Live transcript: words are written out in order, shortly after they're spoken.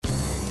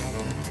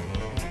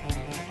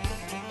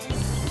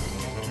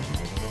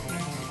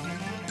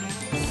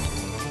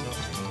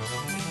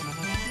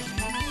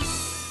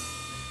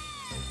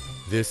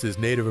This is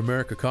Native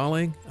America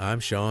Calling.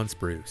 I'm Sean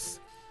Spruce.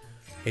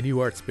 A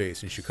new art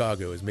space in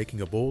Chicago is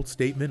making a bold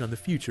statement on the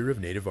future of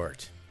Native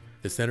art.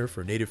 The Center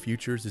for Native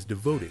Futures is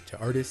devoted to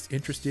artists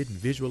interested in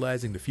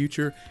visualizing the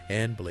future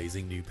and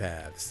blazing new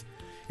paths.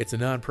 It's a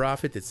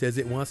nonprofit that says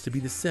it wants to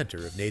be the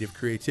center of Native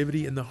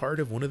creativity in the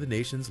heart of one of the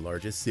nation's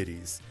largest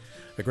cities.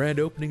 The grand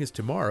opening is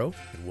tomorrow,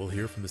 and we'll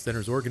hear from the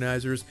center's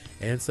organizers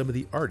and some of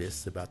the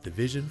artists about the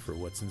vision for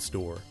what's in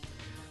store.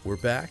 We're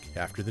back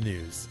after the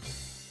news.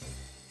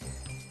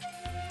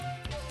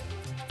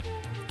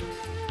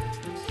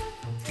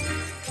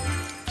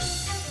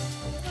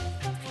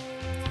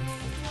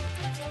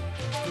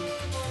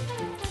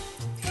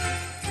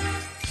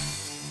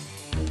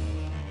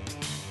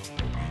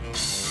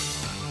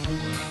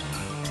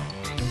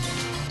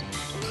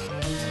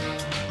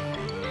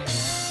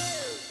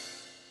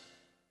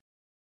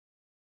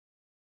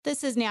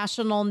 This is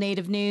National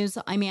Native News.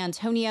 I'm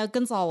Antonia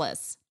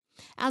Gonzalez.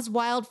 As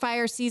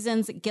wildfire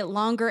seasons get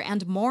longer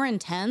and more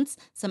intense,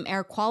 some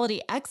air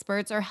quality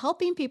experts are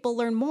helping people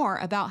learn more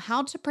about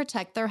how to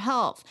protect their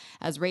health,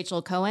 as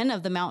Rachel Cohen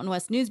of the Mountain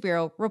West News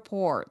Bureau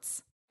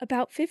reports.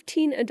 About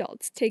 15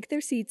 adults take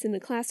their seats in a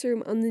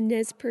classroom on the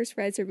Nez Perce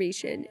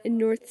Reservation in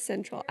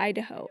north-central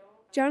Idaho.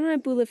 Jana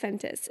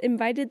Bulafentis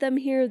invited them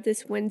here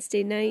this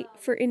Wednesday night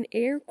for an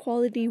air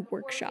quality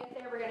workshop.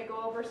 We're going to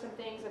go over some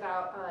things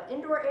about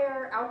indoor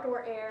air,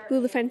 outdoor air.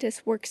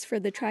 Bulafentis works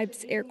for the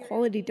tribe's air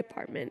quality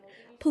department.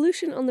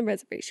 Pollution on the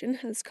reservation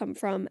has come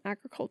from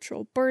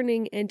agricultural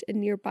burning and a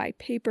nearby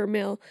paper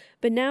mill,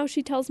 but now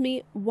she tells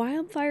me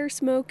wildfire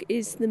smoke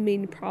is the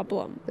main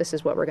problem. This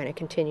is what we're going to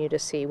continue to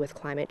see with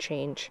climate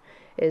change,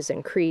 is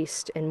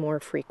increased and more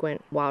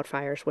frequent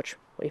wildfires, which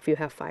if you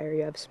have fire,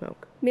 you have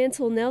smoke.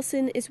 Mansell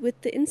Nelson is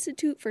with the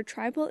Institute for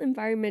Tribal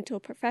Environmental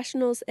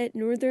Professionals at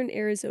Northern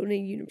Arizona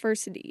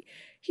University.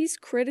 He's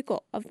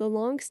critical of the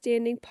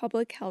long-standing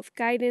public health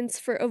guidance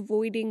for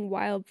avoiding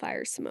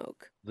wildfire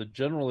smoke. The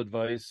general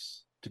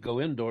advice to go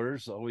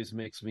indoors always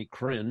makes me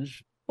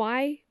cringe.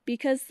 Why?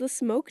 Because the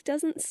smoke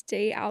doesn't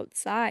stay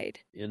outside.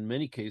 In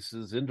many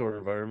cases, indoor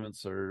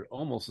environments are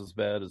almost as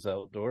bad as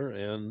outdoor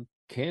and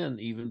can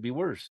even be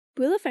worse.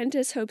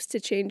 Bulafentis hopes to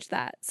change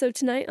that. So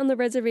tonight on the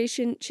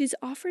reservation, she's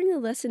offering a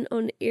lesson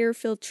on air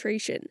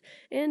filtration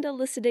and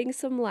eliciting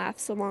some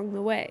laughs along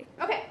the way.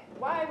 Okay,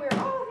 why we're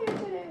all here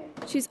today.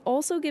 She's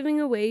also giving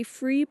away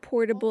free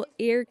portable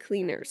air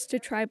cleaners to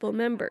tribal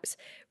members.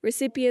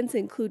 Recipients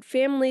include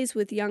families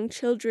with young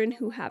children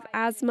who have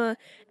asthma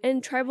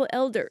and tribal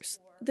elders,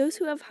 those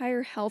who have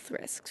higher health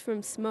risks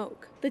from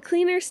smoke. The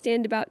cleaners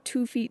stand about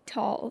 2 feet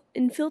tall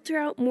and filter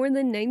out more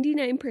than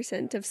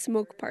 99% of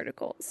smoke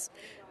particles.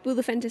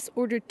 Bulafentis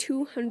ordered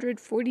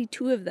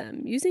 242 of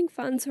them using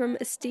funds from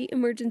a state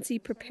emergency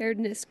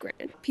preparedness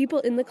grant. People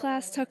in the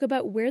class talk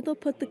about where they'll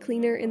put the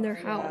cleaner in their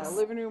house.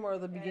 Living room or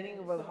the beginning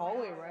of the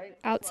hallway, right?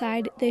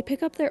 Outside, they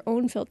pick up their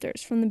own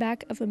filters from the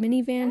back of a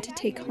minivan to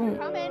take home.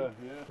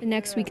 And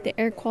next week, the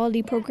air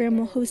quality program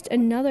will host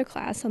another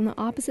class on the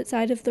opposite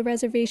side of the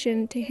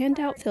reservation to hand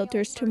out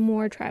filters to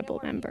more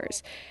tribal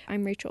members.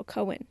 I'm Rachel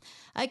Cohen.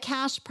 A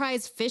cash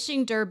prize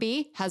fishing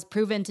derby has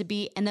proven to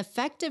be an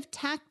effective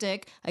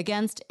tactic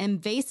against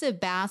invasive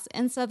bass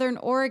in southern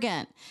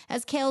Oregon.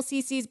 As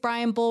KLCC's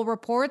Brian Bull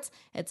reports,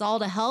 it's all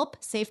to help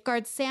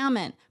safeguard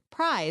salmon,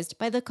 prized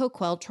by the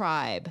Coquille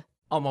tribe.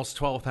 Almost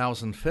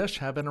 12,000 fish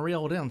have been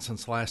reeled in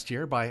since last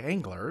year by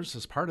anglers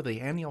as part of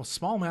the annual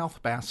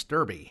Smallmouth Bass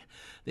Derby.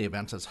 The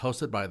event is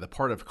hosted by the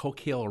Port of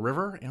Coquille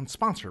River and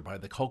sponsored by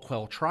the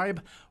Coquille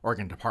Tribe,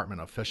 Oregon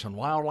Department of Fish and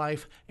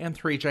Wildlife, and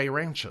 3J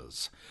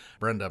Ranches.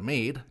 Brenda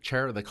Mead,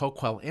 chair of the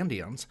Coquille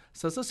Indians,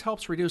 says this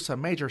helps reduce a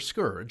major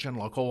scourge in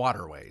local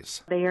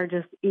waterways. They are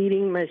just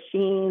eating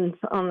machines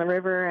on the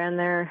river, and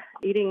they're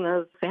eating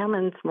those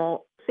salmon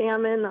smolt.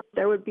 Salmon,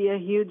 there would be a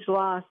huge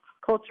loss.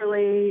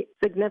 Culturally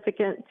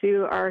significant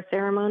to our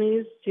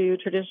ceremonies, to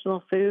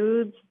traditional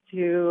foods,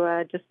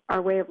 to just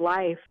our way of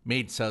life.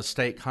 Mead says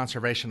state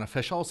conservation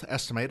officials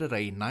estimated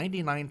a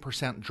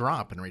 99%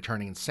 drop in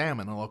returning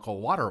salmon in local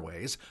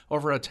waterways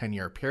over a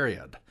 10-year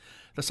period.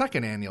 The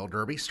second annual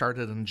derby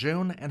started in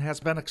June and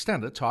has been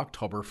extended to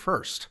October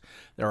 1st.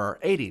 There are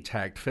 80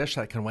 tagged fish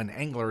that can win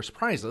anglers'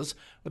 prizes,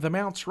 with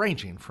amounts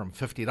ranging from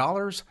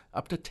 $50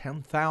 up to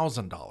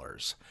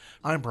 $10,000.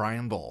 I'm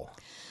Brian Bull.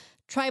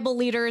 Tribal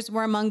leaders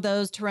were among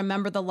those to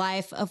remember the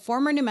life of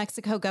former New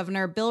Mexico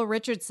Governor Bill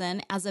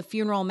Richardson as a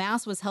funeral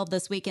mass was held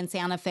this week in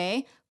Santa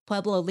Fe.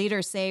 Pueblo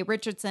leaders say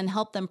Richardson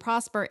helped them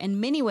prosper in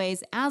many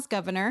ways as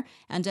governor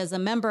and as a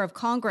member of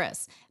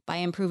Congress by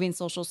improving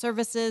social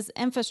services,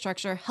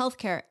 infrastructure,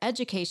 healthcare,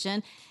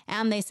 education,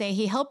 and they say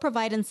he helped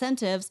provide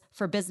incentives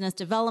for business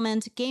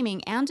development,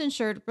 gaming, and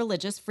ensured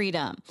religious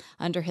freedom.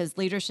 Under his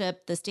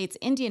leadership, the state's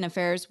Indian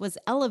Affairs was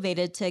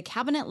elevated to a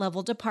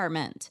cabinet-level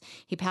department.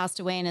 He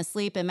passed away in his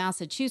sleep in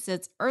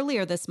Massachusetts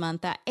earlier this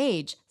month at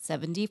age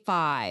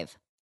 75.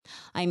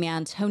 I'm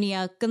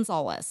Antonia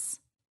Gonzalez.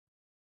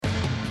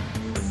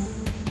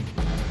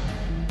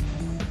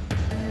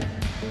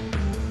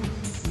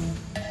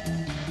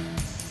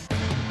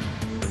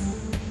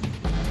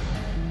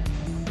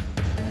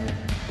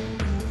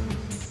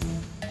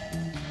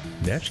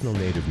 National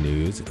Native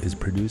News is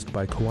produced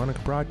by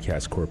Koahnic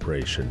Broadcast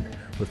Corporation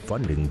with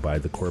funding by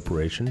the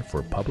Corporation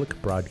for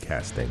Public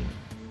Broadcasting.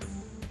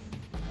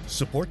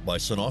 Support by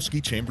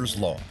Sonosky Chambers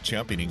Law,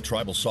 championing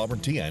tribal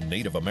sovereignty and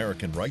Native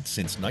American rights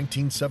since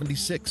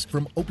 1976.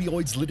 From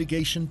opioids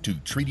litigation to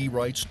treaty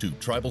rights to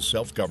tribal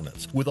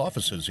self-governance. With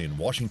offices in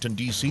Washington,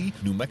 D.C.,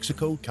 New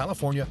Mexico,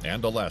 California,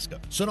 and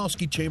Alaska.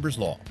 Sonosky Chambers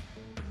Law.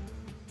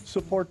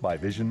 Support by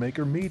Vision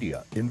Maker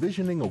Media,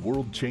 envisioning a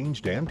world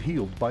changed and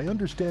healed by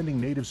understanding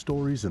Native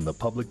stories and the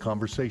public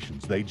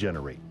conversations they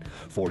generate.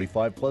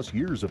 45 plus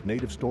years of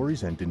Native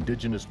stories and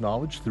Indigenous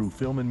knowledge through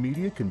film and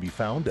media can be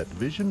found at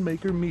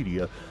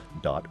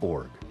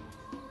visionmakermedia.org.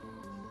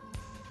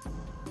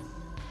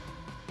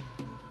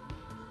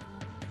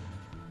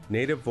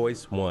 Native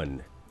Voice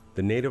One,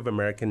 the Native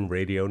American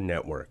Radio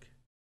Network.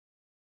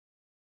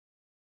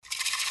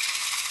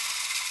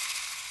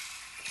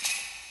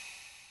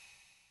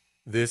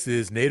 This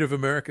is Native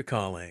America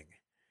Calling.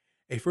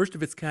 A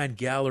first-of-its-kind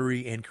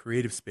gallery and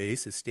creative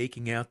space is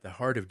staking out the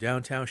heart of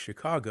downtown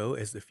Chicago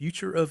as the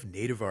future of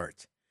Native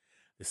art.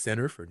 The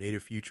Center for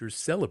Native Futures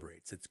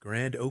celebrates its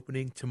grand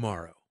opening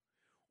tomorrow.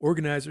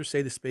 Organizers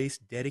say the space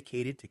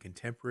dedicated to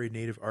contemporary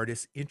Native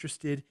artists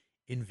interested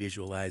in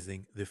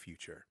visualizing the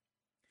future.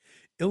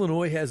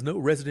 Illinois has no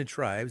resident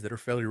tribes that are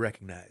federally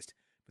recognized,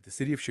 but the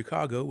city of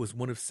Chicago was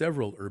one of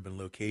several urban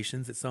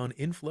locations that saw an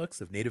influx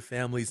of Native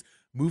families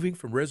moving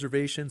from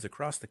reservations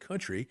across the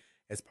country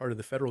as part of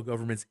the federal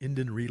government's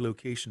Indian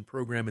relocation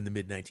program in the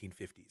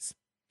mid-1950s.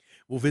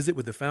 We'll visit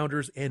with the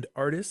founders and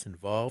artists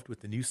involved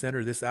with the new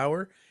center this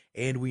hour,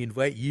 and we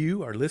invite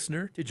you, our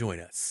listener, to join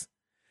us.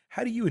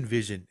 How do you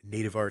envision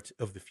Native art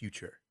of the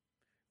future?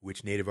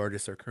 Which Native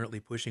artists are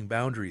currently pushing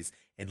boundaries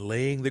and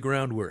laying the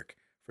groundwork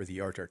for the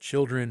art our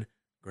children,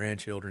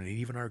 grandchildren, and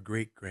even our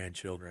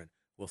great-grandchildren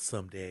will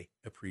someday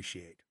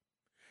appreciate?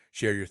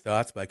 Share your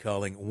thoughts by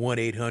calling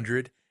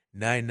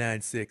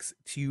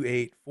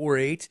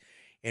 1-800-996-2848.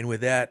 And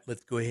with that,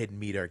 let's go ahead and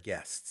meet our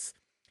guests.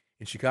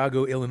 In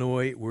Chicago,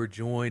 Illinois, we're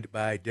joined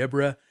by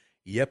Deborah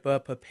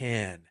Yepa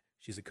Papan.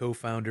 She's a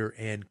co-founder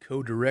and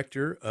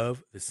co-director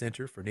of the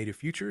Center for Native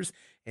Futures,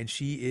 and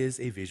she is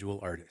a visual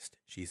artist.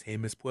 She's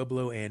Jemez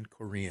Pueblo and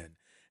Korean.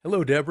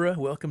 Hello, Deborah.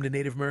 Welcome to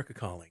Native America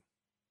Calling.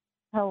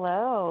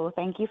 Hello.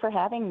 Thank you for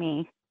having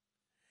me.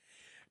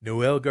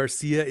 Noelle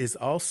Garcia is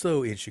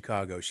also in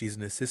Chicago. She's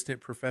an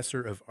assistant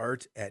professor of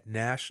art at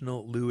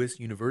National Louis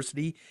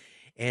University,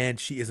 and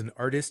she is an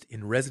artist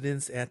in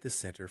residence at the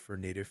Center for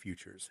Native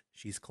Futures.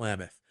 She's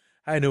Klamath.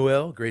 Hi,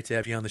 Noelle. Great to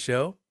have you on the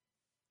show.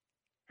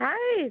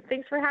 Hi.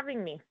 Thanks for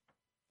having me.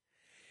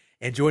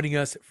 And joining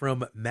us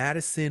from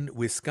Madison,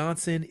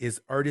 Wisconsin is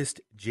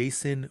artist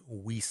Jason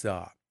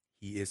Weesaw.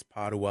 He is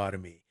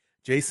Potawatomi.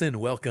 Jason,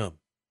 welcome.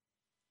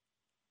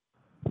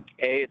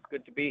 Hey, it's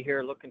good to be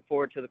here. Looking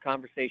forward to the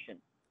conversation.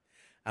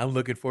 I'm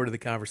looking forward to the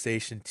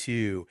conversation,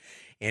 too.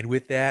 And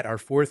with that, our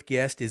fourth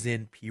guest is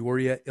in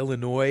Peoria,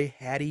 Illinois,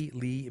 Hattie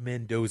Lee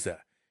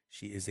Mendoza.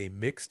 She is a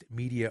mixed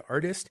media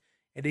artist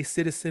and a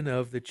citizen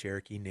of the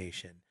Cherokee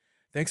Nation.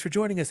 Thanks for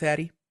joining us,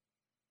 Hattie.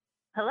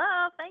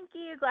 Hello. Thank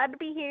you. Glad to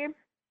be here.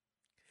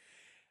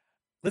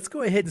 Let's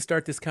go ahead and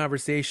start this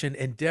conversation.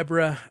 And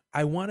Deborah,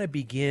 I want to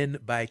begin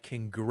by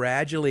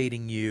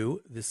congratulating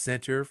you. The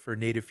Center for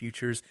Native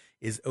Futures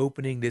is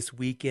opening this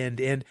weekend.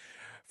 And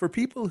for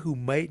people who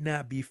might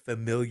not be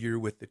familiar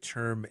with the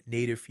term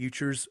Native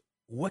Futures,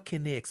 what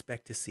can they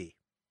expect to see?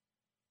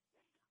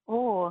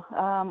 Well,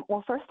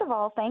 first of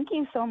all, thank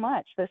you so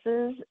much. This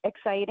is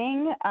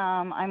exciting.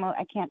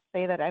 I can't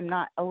say that I'm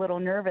not a little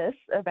nervous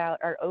about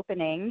our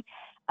opening,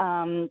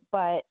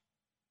 but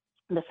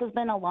this has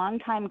been a long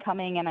time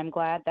coming, and I'm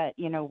glad that,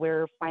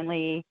 we're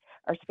finally,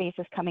 our space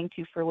is coming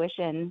to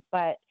fruition.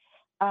 But,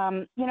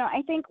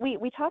 I think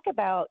we talk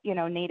about,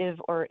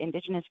 Native or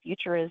Indigenous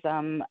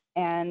futurism,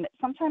 and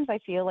sometimes I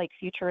feel like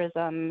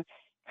futurism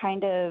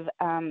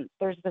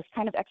there's this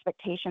kind of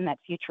expectation that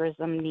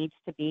futurism needs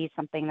to be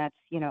something that's,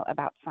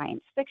 about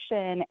science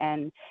fiction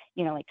and,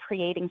 like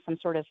creating some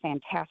sort of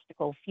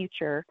fantastical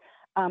future.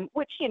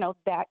 Which,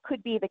 that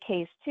could be the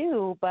case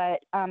too. But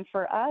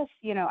for us,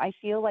 I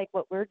feel like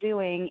what we're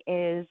doing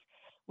is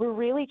we're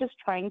really just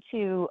trying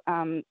to,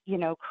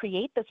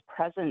 create this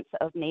presence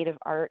of Native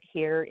art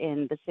here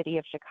in the city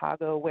of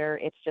Chicago, where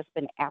it's just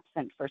been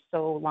absent for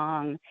so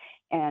long,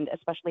 and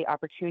especially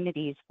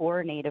opportunities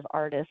for Native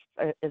artists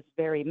is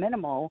very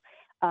minimal.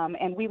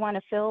 And we want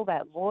to fill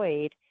that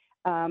void.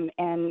 And,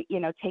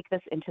 take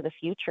this into the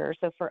future.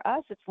 So for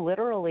us, it's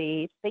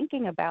literally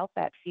thinking about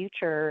that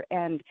future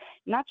and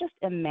not just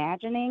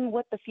imagining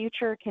what the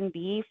future can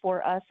be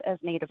for us as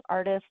Native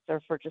artists or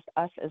for just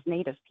us as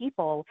Native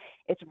people.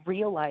 It's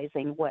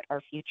realizing what our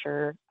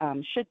future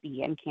should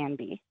be and can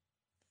be.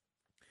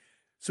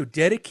 So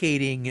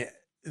dedicating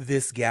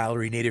this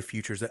gallery, Native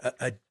Futures,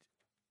 a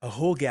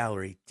whole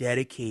gallery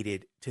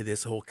dedicated to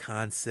this whole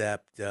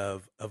concept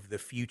of the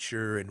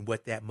future and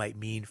what that might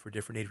mean for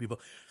different Native people.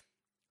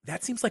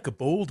 That seems like a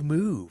bold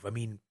move. I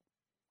mean,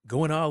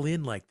 going all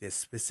in like this,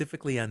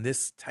 specifically on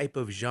this type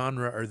of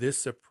genre or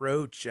this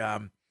approach.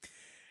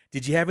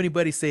 Did you have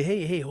anybody say,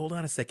 hey, hold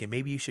on a second,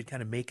 maybe you should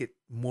kind of make it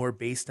more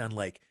based on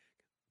like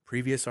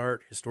previous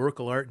art,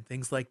 historical art, and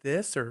things like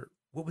this? Or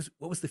what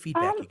was the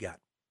feedback Um, you got?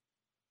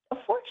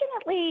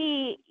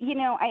 Fortunately,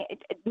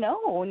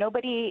 no,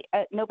 nobody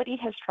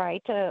has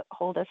tried to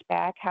hold us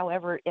back.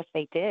 However, if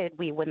they did,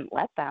 we wouldn't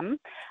let them.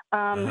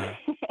 Um,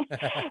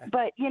 Uh-huh.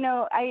 but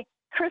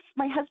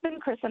my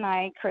husband Chris and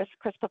I, Chris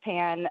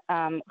Papan,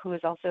 who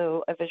is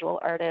also a visual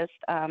artist,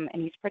 and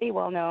he's pretty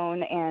well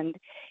known, and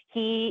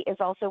he is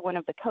also one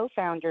of the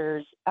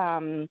co-founders.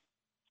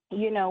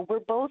 We're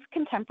both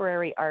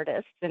contemporary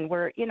artists, and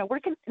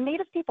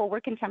Native people.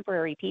 We're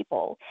contemporary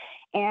people,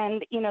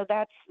 and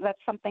that's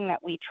something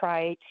that we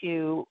try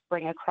to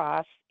bring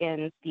across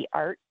in the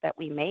art that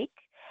we make.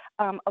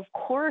 Of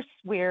course,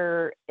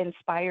 we're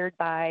inspired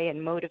by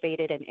and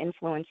motivated and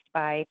influenced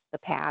by the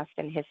past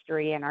and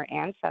history and our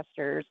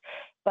ancestors.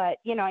 But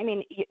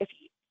if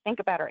you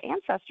think about our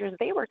ancestors,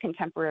 they were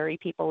contemporary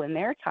people in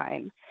their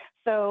time.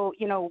 So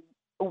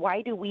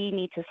why do we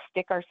need to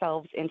stick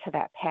ourselves into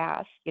that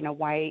past?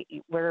 Why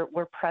we're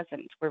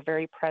present, we're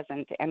very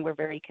present, and we're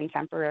very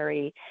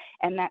contemporary,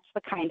 and that's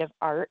the kind of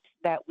art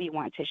that we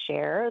want to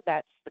share.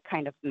 That's the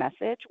kind of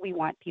message we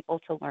want people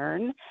to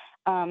learn.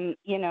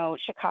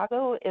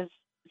 Chicago is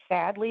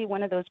sadly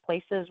one of those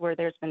places where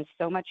there's been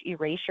so much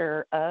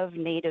erasure of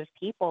Native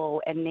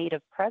people and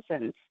Native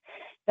presence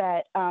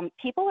that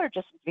people are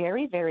just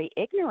very, very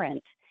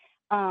ignorant.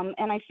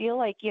 And I feel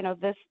like,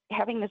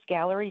 having this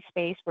gallery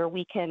space where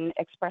we can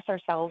express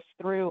ourselves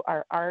through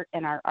our art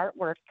and our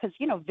artwork, because,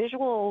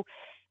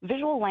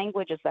 visual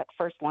language is that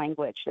first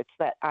language. It's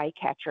that eye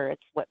catcher.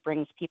 It's what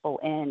brings people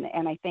in.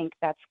 And I think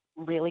that's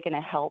really going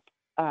to help,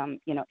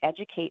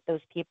 educate those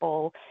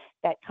people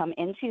that come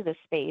into the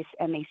space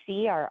and they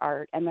see our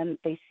art and then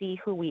they see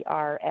who we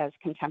are as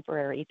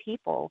contemporary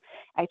people,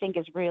 I think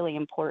is really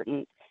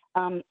important.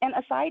 And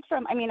aside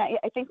from,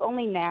 I think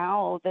only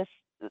now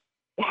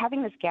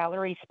having this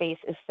gallery space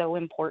is so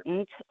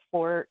important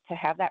to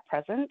have that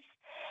presence.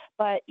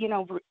 But,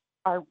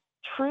 our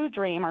true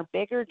dream, our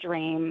bigger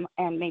dream,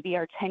 and maybe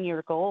our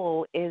 10-year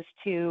goal is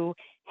to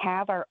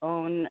have our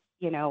own,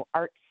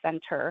 art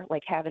center,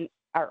 like having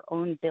our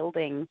own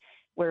building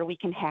where we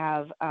can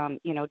have,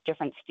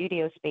 different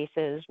studio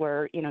spaces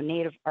where,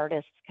 Native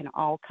artists can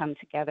all come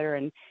together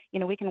and,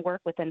 we can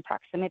work within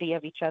proximity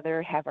of each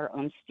other, have our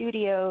own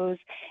studios,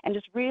 and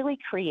just really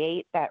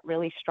create that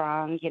really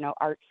strong,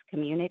 arts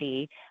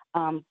community,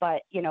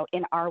 but,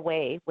 in our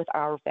way with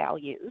our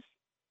values.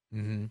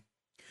 Mm-hmm.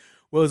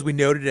 Well, as we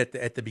noted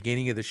at the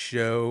beginning of the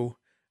show,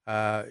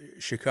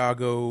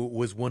 Chicago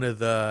was one of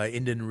the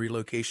Indian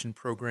relocation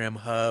program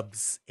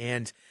hubs.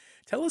 And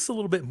tell us a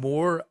little bit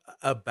more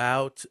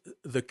about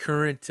the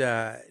current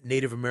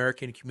Native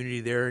American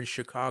community there in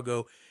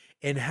Chicago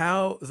and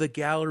how the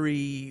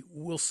gallery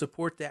will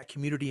support that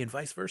community and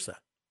vice versa.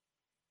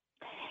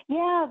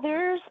 Yeah,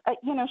 there's,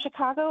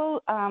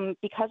 Chicago,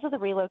 because of the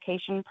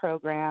relocation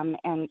program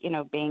and,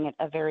 being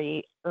a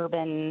very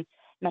urban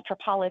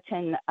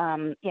metropolitan,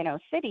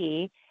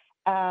 city,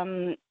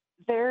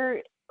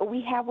 there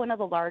we have one of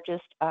the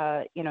largest,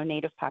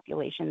 Native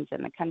populations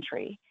in the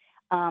country.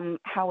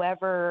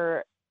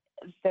 However,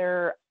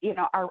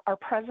 our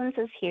presence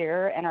is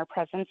here and our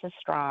presence is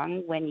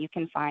strong when you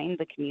can find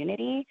the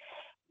community.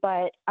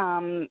 But,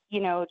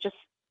 just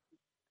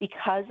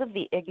because of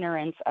the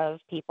ignorance of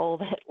people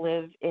that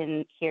live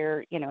in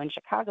here, in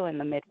Chicago in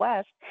the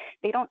Midwest,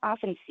 they don't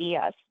often see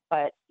us.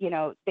 But,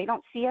 they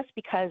don't see us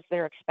because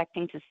they're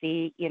expecting to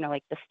see,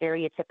 like the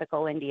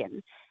stereotypical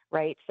Indian,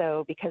 right?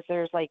 So because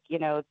there's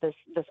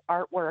this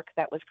artwork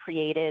that was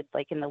created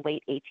like in the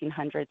late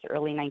 1800s,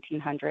 early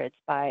 1900s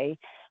by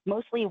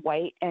mostly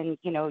white and,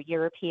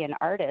 European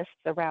artists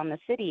around the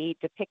city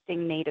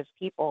depicting Native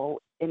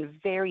people in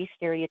very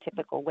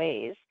stereotypical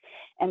ways.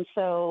 And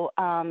so,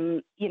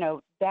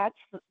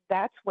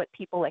 that's what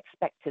people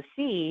expect to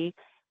see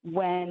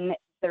when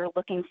they're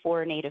looking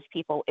for Native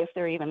people, if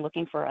they're even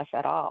looking for us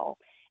at all.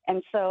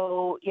 And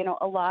so,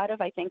 a lot of,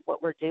 I think,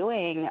 what we're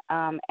doing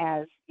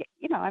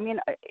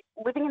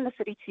living in the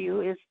city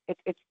too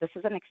this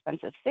is an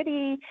expensive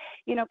city.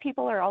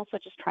 People are also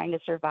just trying to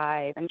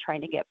survive and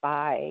trying to get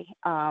by.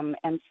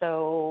 And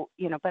so,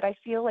 but I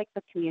feel like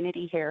the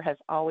community here has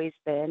always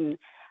been,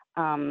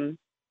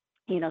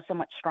 so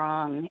much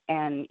strong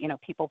and,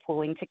 people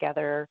pulling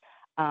together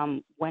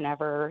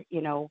whenever,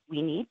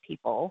 we need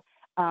people.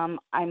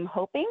 I'm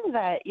hoping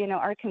that,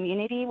 our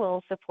community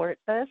will support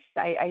this.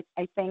 I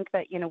think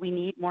that, we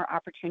need more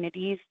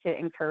opportunities to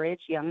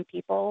encourage young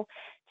people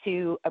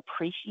to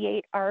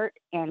appreciate art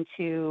and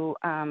to,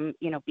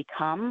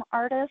 become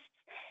artists.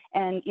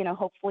 And,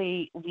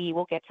 hopefully we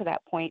will get to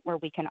that point where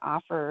we can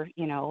offer,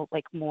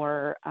 like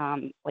more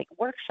like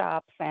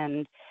workshops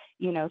and,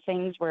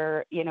 things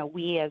where,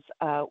 we as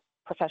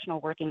professional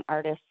working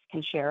artists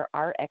can share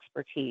our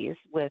expertise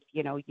with,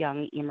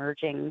 young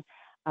emerging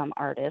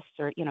artists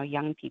or,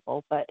 young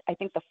people. But I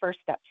think the first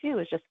step too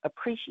is just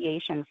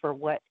appreciation for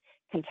what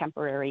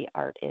contemporary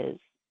art is.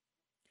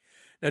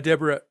 Now,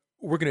 Deborah,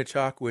 We're going to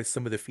talk with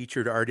some of the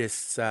featured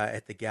artists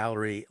at the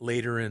gallery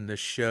later in the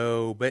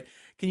show, but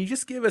can you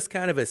just give us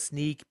kind of a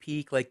sneak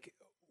peek? Like,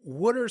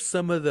 what are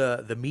some of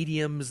the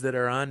mediums that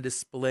are on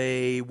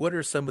display? What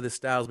are some of the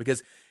styles?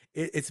 Because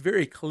it's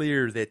very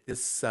clear that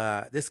this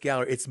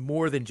gallery, it's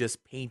more than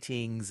just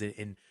paintings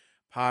and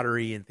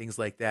pottery and things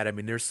like that. I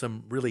mean, there's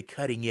some really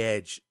cutting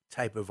edge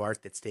type of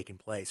art that's taking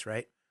place,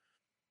 right?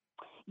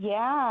 Yeah,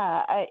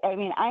 I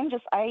mean,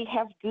 I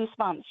have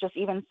goosebumps just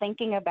even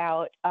thinking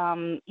about,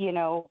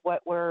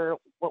 what we're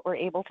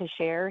able to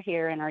share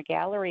here in our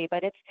gallery.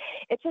 But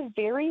it's a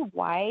very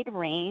wide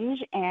range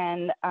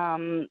and,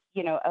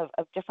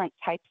 of different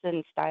types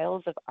and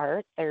styles of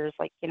art. There's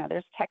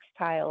there's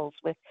textiles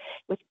with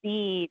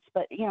beads,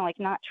 but, like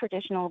not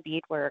traditional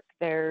beadwork.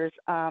 There's,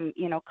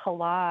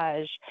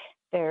 collage.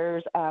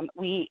 There's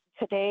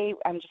today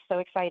I'm just so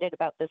excited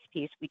about this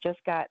piece. We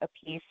just got a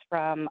piece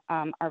from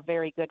our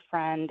very good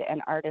friend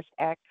and artist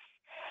X,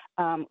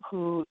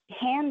 who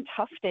hand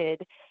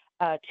tufted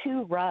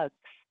 2 rugs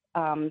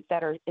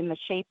that are in the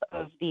shape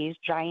of these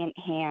giant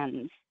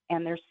hands.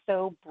 And they're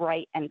so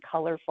bright and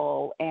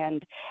colorful.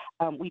 And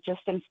we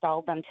just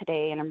installed them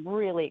today, and I'm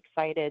really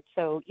excited.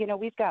 So,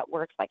 we've got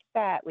works like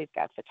that. We've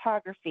got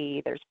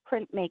photography. There's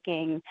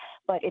printmaking,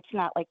 but it's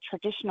not like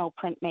traditional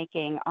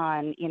printmaking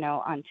on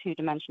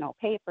 2-dimensional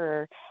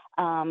paper.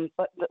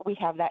 But we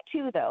have that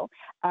too, though.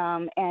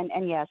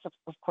 And yes,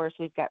 of course,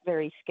 we've got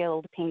very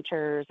skilled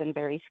painters and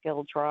very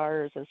skilled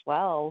drawers as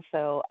well.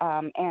 So,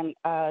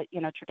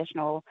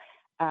 traditional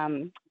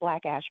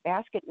black ash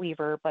basket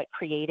weaver, but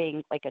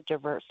creating like a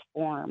diverse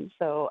form.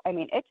 So, I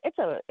mean, it's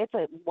a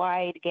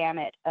wide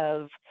gamut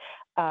of,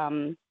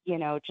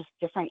 just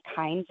different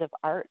kinds of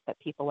art that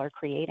people are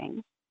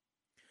creating.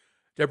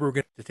 Deborah, we're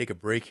going to take a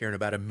break here in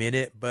about a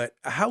minute, but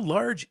how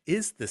large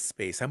is this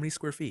space? How many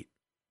square feet?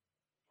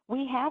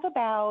 We have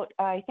about,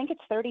 I think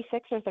it's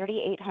 36 or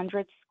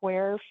 3,800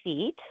 square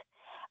feet.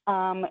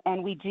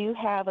 And we do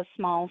have a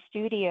small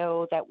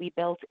studio that we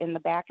built in the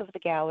back of the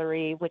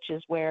gallery, which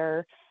is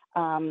where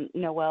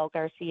Noelle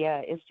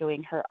Garcia is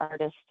doing her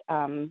artist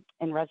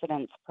in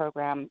residence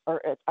program,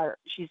 or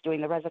she's doing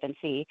the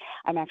residency.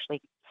 I'm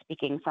actually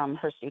speaking from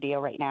her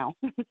studio right now.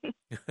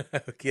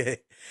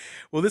 Okay.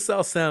 Well, this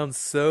all sounds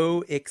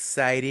so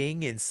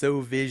exciting and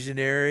so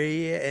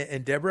visionary.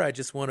 And Deborah, I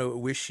just want to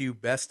wish you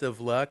best of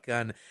luck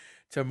on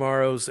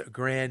tomorrow's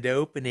grand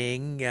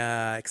opening.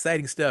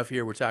 Exciting stuff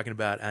here we're talking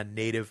about on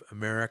Native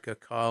America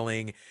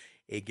Calling,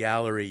 a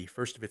gallery,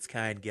 first of its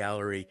kind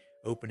gallery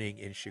opening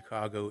in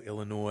Chicago,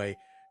 Illinois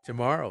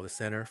tomorrow, the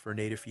Center for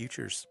Native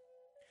Futures.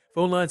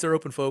 Phone lines are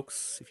open,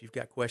 folks. If you've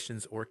got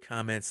questions or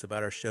comments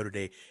about our show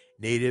today,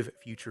 Native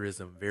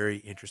Futurism, very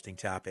interesting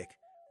topic.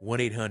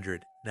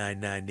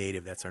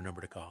 1-800-99-NATIVE, that's our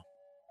number to call.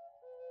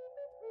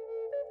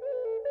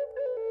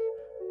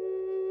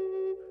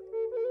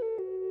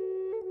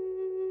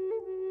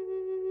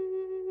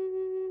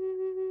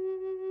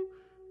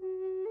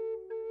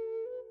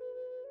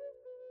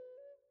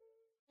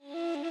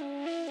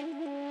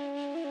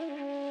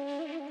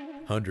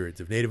 Hundreds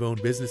of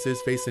Native-owned businesses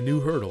face a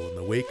new hurdle in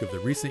the wake of the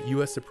recent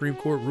U.S. Supreme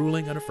Court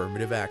ruling on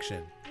affirmative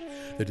action.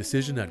 The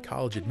decision on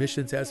college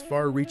admissions has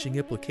far-reaching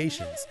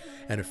implications,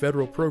 and a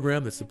federal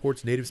program that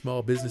supports Native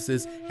small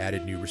businesses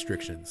added new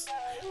restrictions.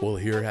 We'll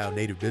hear how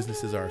Native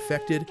businesses are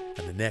affected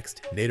on the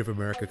next Native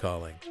America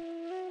Calling.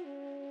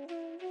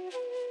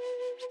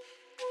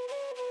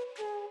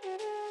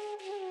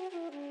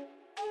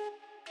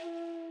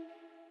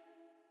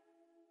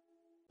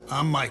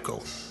 I'm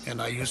Michael,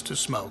 and I used to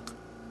smoke.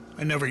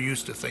 I never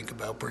used to think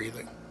about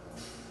breathing.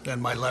 Then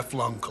my left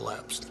lung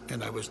collapsed,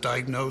 and I was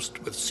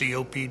diagnosed with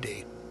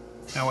COPD.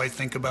 Now I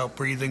think about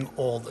breathing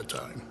all the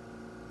time.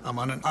 I'm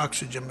on an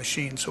oxygen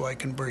machine so I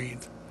can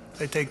breathe.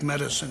 I take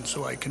medicine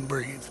so I can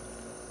breathe.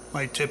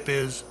 My tip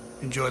is,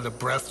 enjoy the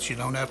breaths you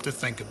don't have to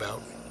think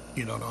about.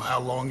 You don't know how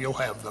long you'll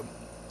have them.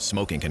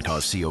 Smoking can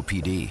cause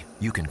COPD.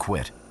 You can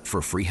quit.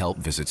 For free help,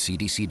 visit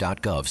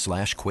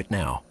cdc.gov/quit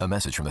now. A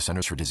message from the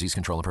Centers for Disease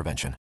Control and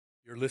Prevention.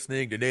 You're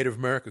listening to Native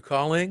America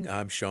Calling.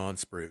 I'm Sean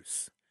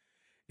Spruce.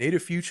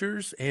 Native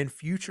futures and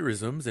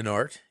futurisms in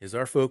art is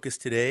our focus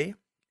today.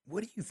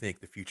 What do you think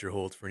the future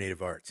holds for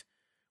Native art?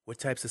 What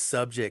types of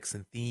subjects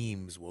and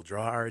themes will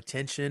draw our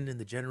attention in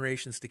the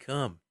generations to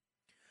come?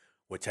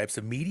 What types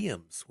of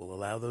mediums will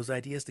allow those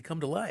ideas to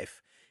come to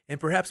life? And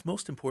perhaps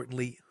most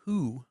importantly,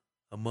 who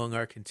among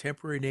our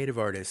contemporary Native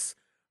artists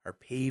are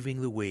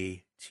paving the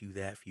way to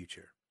that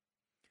future?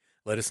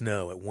 Let us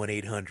know at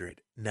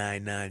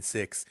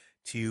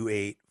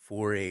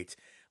 1-800-996-2848.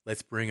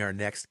 Let's bring our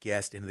next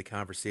guest into the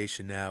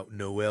conversation now,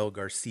 Noelle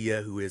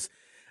Garcia, who is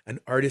an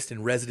artist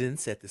in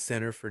residence at the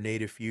Center for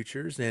Native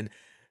Futures. And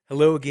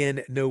hello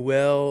again,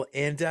 Noelle.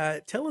 And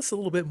tell us a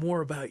little bit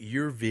more about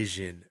your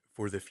vision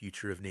for the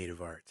future of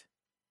Native art.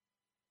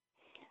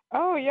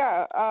 Oh,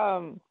 yeah.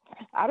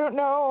 I don't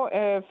know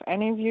if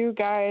any of you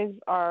guys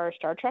are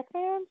Star Trek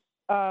fans,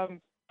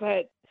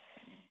 but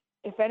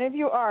if any of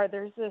you are,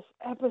 there's this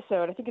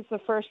episode, I think it's the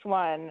first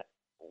one,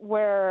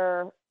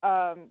 where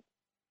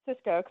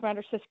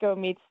Commander Sisko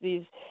meets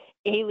these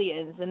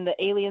aliens, and the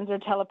aliens are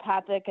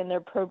telepathic and they're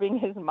probing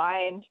his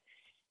mind.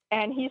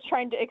 And he's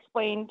trying to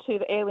explain to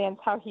the aliens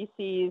how he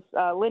sees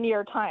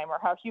linear time, or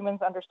how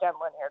humans understand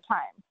linear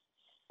time.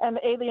 And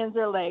the aliens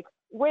are like,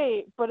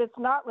 wait, but it's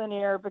not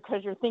linear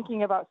because you're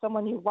thinking about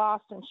someone you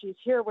lost and she's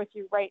here with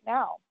you right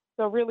now.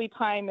 So really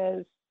time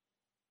is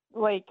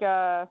like,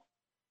 well,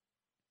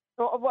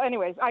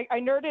 anyways, I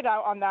nerded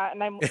out on that.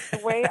 And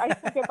the way I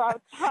think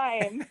about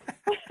time.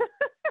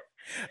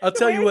 I'll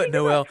tell you what,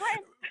 Noelle.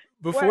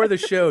 Before What? the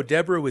show,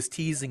 Deborah was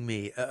teasing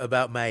me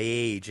about my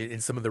age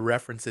and some of the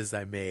references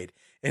I made.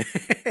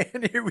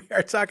 And here we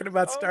are talking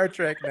about Star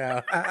Trek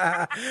now.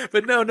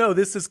 But no,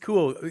 this is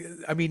cool.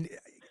 I mean,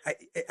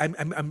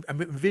 I'm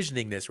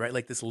envisioning this, right?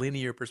 Like this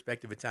linear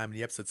perspective of time in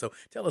the episode. So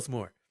tell us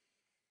more.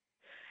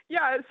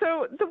 Yeah,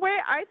 so the way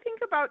I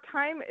think about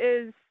time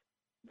is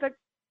the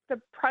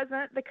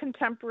present, the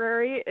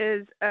contemporary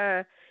is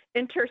a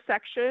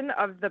intersection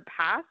of the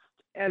past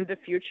and the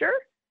future.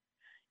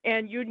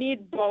 And you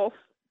need both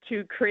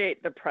to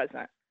create the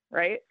present,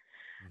 right?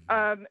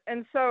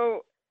 And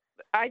so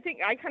I think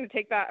I kind of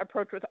take that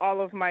approach with all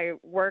of my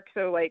work.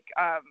 So like,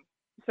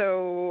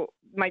 so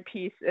my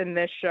piece in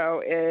this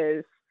show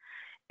is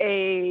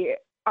a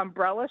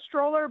umbrella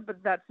stroller,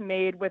 but that's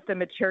made with the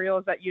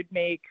materials that you'd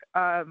make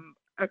a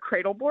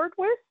cradle board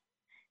with.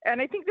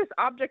 And I think this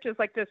object is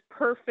like this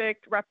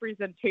perfect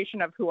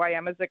representation of who I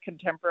am as a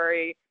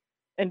contemporary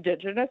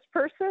Indigenous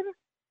person.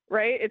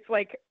 Right? It's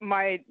like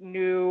my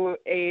new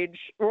age,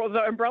 well,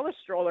 the umbrella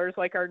stroller is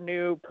like our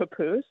new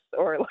papoose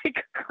or like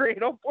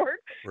cradle board.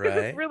 Because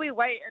it's really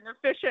light and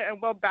efficient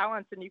and well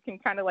balanced, and you can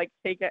kind of like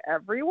take it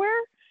everywhere.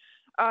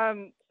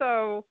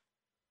 So,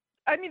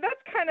 I mean, that's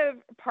kind of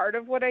part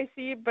of what I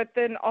see. But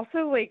then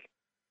also, like,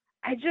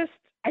 I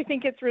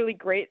think it's really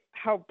great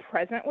how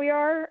present we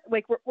are.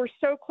 Like, we're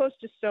so close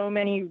to so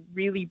many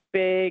really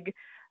big,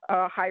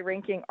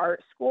 high-ranking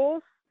art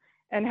schools.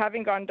 And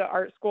having gone to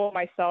art school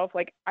myself,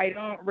 like, I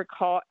don't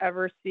recall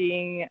ever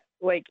seeing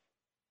like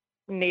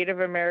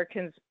Native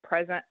Americans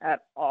present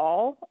at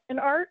all in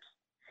art.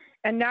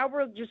 And now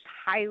we're just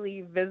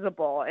highly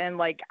visible and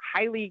like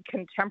highly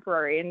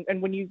contemporary.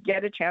 And when you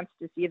get a chance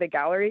to see the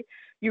gallery,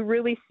 you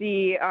really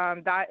see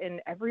that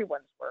in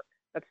everyone's work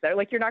that's there.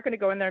 Like, you're not going to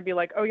go in there and be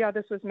like, oh yeah,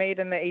 this was made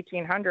in the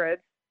 1800s.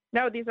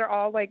 No, these are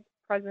all like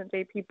present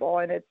day people.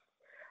 And it's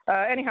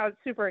anyhow, it's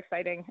super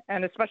exciting.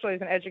 And especially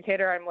as an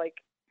educator, I'm like,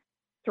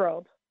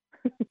 thrilled.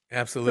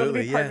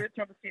 Absolutely, yeah.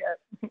 To see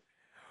it.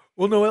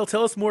 Well, Noelle,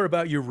 tell us more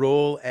about your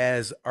role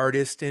as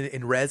artist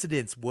in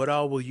residence. What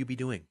all will you be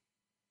doing?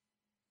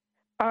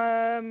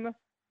 That's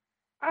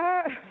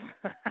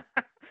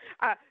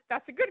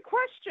a good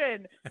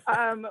question.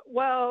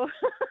 Well,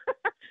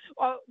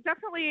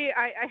 definitely,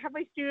 I have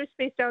my studio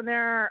space down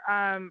there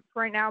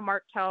for right now,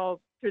 Martel,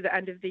 through the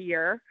end of the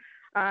year.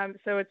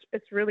 So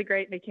it's really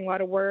great, making a lot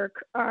of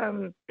work.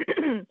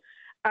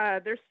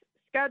 There's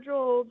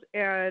scheduled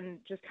and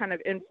just kind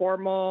of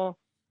informal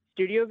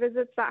studio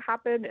visits that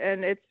happen,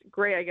 and it's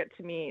great. I get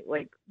to meet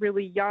like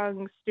really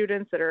young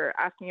students that are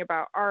asking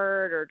about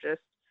art, or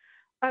just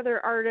other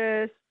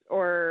artists,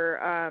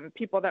 or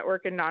people that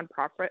work in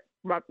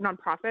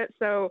nonprofit.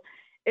 So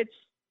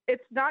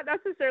it's not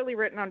necessarily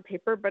written on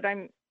paper, but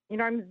I'm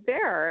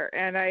there,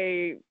 and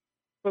I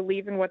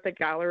believe in what the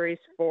gallery's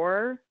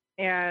for,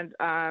 and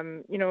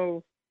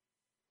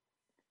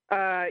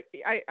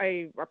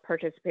I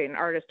participate in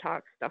artist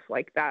talks, stuff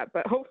like that.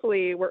 But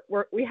hopefully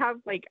we have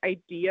like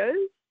ideas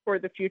for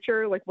the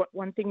future. Like,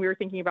 one thing we were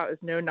thinking about is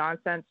No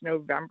Nonsense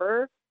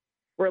November,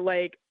 where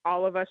like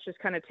all of us just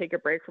kind of take a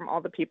break from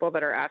all the people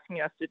that are asking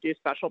us to do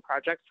special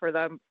projects for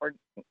them for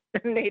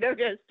Native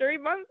History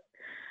Month.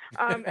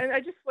 And I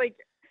just like,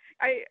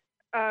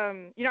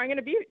 I'm going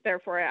to be there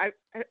for it.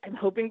 I'm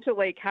hoping to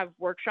like have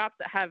workshops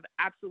that have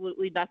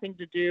absolutely nothing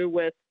to do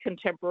with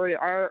contemporary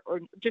art or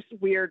just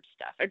weird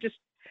stuff.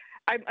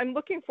 I'm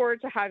looking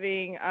forward to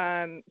having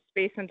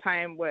space and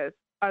time with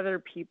other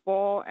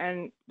people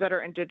and that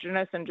are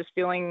Indigenous, and just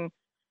feeling,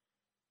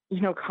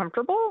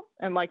 comfortable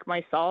and like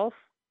myself.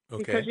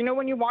 Okay. Because,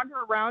 when you wander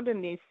around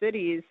in these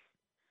cities,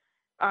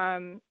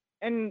 and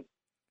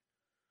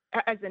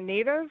as a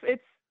Native,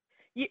 it's,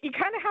 you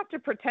kind of have to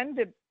pretend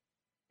to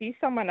be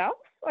someone else,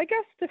 I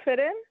guess, to fit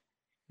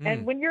in.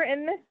 And when you're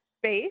in this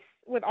space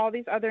with all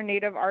these other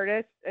Native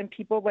artists and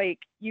people, like,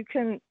 you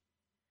can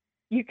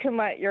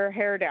let your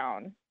hair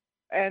down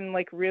and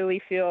like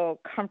really feel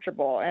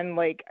comfortable, and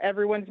like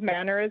everyone's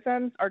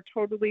mannerisms are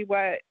totally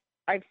what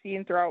I've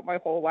seen throughout my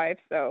whole life.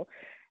 So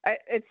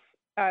it's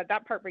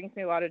that part brings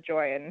me a lot of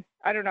joy. And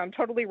I don't know, I'm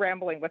totally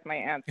rambling with my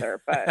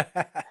answer, but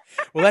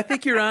well, I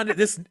think you're on to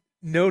this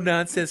No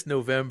Nonsense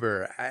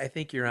November. I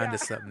think you're onto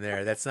something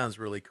there. That sounds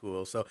really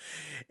cool. So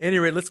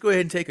anyway, let's go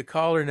ahead and take a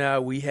caller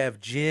now. We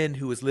have Jen,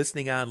 who is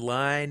listening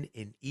online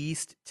in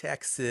East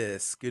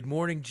Texas. Good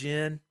morning,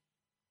 Jen.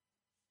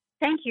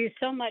 Thank you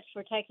so much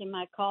for taking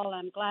my call.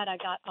 I'm glad I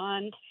got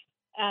on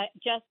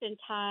just in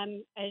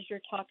time as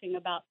you're talking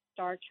about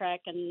Star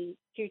Trek and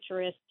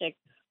futuristic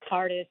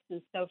artists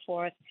and so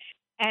forth.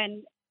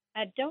 And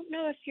I don't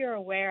know if you're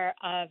aware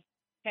of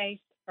Chase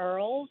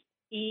Earls.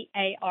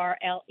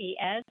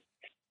 Earles.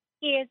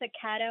 He is a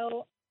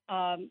Caddo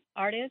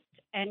artist,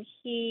 and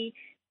he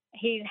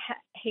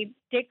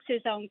digs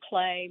his own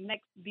clay,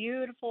 makes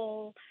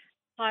beautiful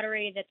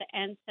pottery that the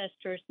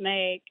ancestors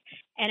make,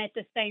 and at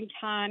the same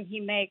time he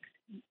makes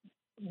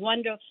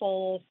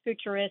wonderful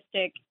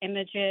futuristic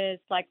images.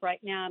 Like right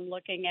now I'm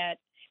looking at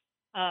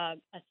a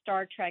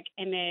Star Trek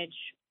image,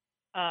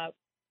 a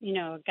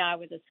guy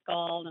with a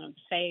skull and a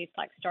face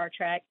like Star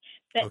Trek.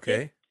 But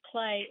this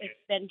clay has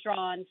been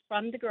drawn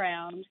from the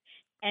ground,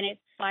 and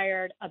it's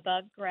fired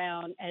above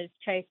ground as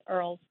Chase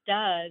Earls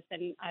does.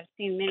 And I've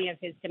seen many of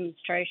his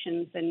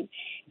demonstrations. And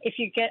if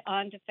you get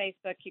onto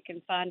Facebook, you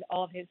can find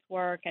all of his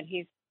work. And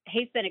he's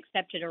been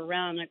accepted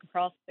around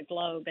across the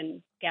globe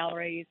in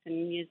galleries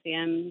and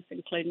museums,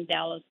 including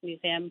Dallas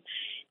Museum.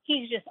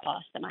 He's just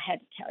awesome. I had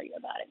to tell you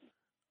about him.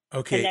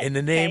 Okay, and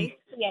the name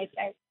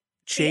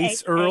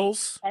Chase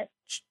Earls?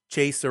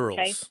 Chase Earls.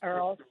 Chase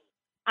Earls.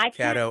 I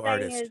can't Caddo say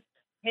artist.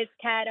 his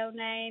Caddo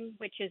name,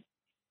 which is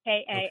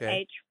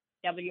Kahwinhut,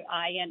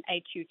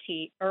 Earls,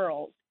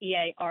 Earles.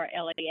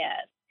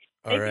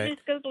 All If right. you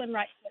just Google him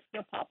right quick,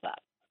 he'll pop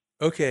up.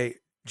 Okay,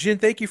 Jen,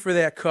 thank you for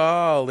that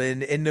call.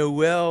 And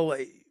Noelle,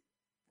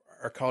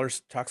 our caller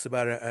talks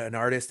about an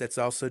artist that's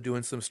also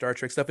doing some Star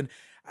Trek stuff. And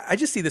I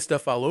just see this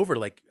stuff all over.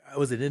 Like, I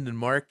was at Indian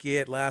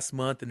Market last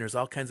month, and there's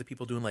all kinds of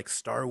people doing like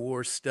Star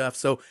Wars stuff.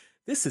 So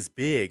this is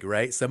big,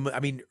 right?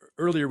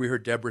 Earlier we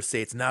heard Deborah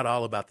say it's not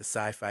all about the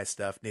sci-fi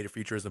stuff, native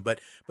futurism, but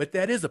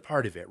that is a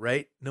part of it,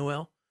 right,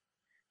 Noelle?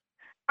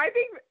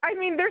 I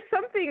mean, there's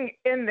something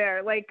in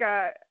there. Like,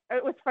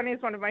 what's funny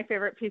is one of my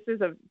favorite pieces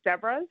of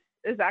Deborah's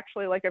is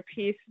actually like a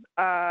piece.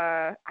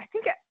 I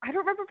don't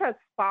remember if it has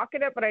Spock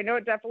in it, but I know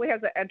it definitely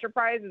has an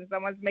Enterprise, and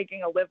someone's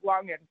making a live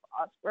long and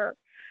prosper.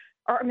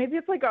 Or maybe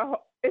it's like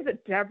is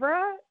it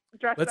Deborah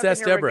dressed Let's up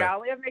ask in your Deborah.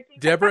 regalia making?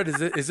 Deborah,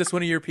 is this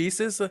one of your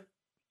pieces?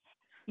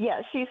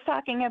 Yeah, she's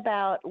talking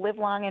about live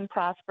long and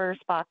prosper.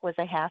 Spock was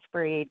a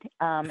half-breed,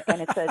 and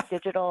it's a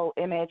digital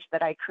image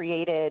that I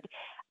created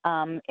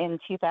in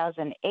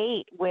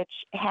 2008, which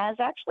has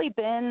actually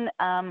been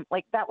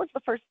that was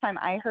the first time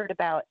I heard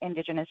about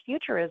Indigenous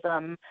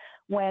futurism,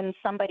 when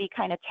somebody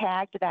kind of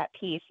tagged that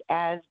piece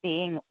as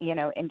being,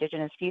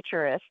 Indigenous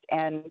futurist,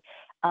 and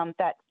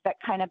that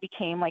kind of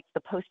became like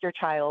the poster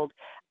child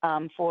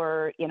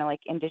for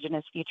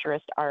Indigenous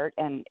futurist art,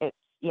 and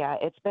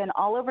it's been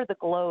all over the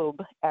globe,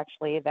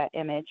 actually, that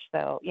image.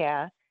 So,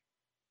 yeah.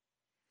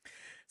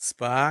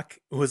 Spock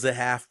was a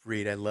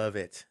half-breed. I love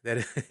it.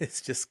 That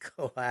is just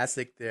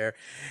classic there.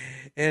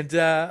 And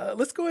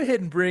let's go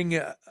ahead and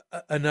bring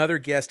another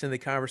guest in the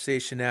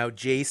conversation now,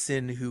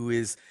 Jason, who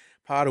is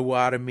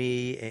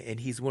Potawatomi,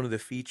 and he's one of the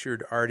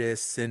featured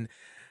artists. And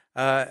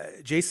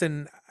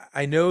Jason,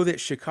 I know that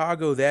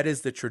Chicago, that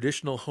is the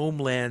traditional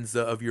homelands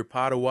of your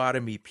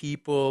Potawatomi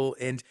people.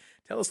 And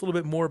tell us a little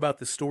bit more about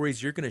the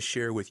stories you're going to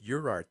share with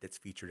your art that's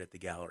featured at the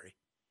gallery.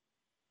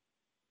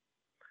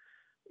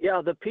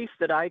 Yeah, the piece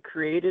that I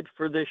created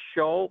for this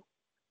show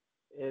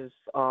is,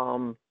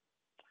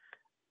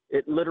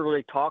 it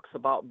literally talks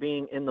about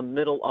being in the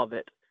middle of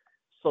it.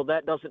 So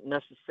that doesn't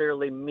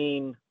necessarily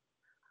mean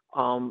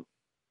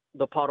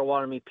the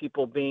Potawatomi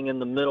people being in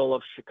the middle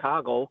of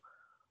Chicago,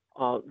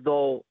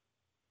 though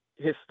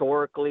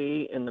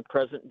historically in the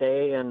present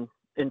day and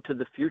into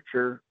the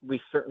future, we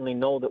certainly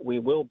know that we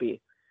will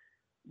be.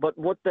 But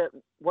what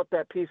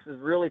that piece is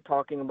really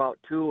talking about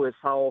too is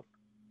how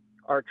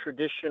our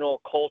traditional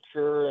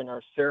culture and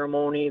our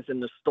ceremonies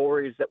and the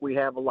stories that we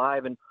have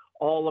alive in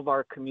all of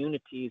our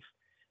communities,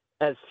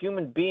 as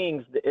human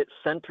beings, it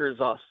centers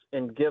us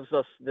and gives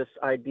us this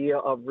idea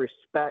of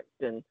respect,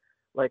 and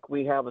like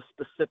we have a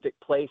specific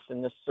place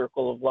in this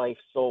circle of life.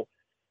 So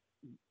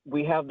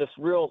we have this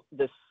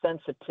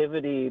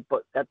sensitivity,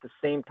 but at the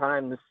same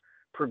time, this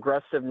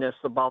progressiveness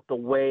about the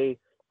way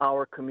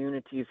our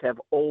communities have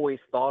always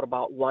thought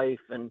about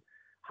life and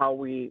how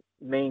we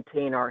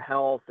maintain our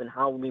health and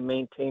how we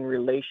maintain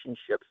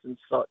relationships and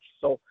such.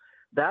 So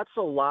that's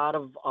a lot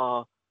of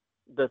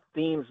the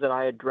themes that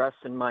I address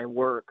in my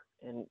work.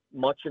 And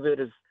much of it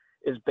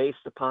is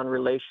based upon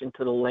relation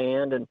to the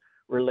land and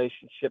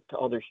relationship to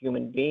other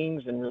human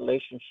beings and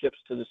relationships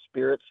to the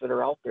spirits that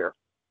are out there.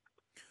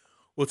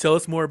 Well, tell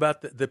us more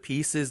about the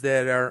pieces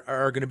that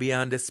are going to be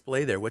on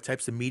display there. What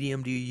types of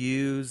medium do you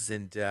use,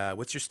 and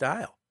what's your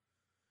style?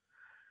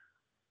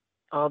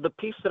 The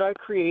piece that I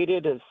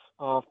created is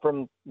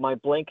from my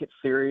blanket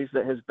series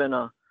that has been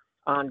an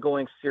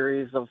ongoing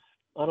series of,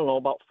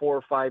 about 4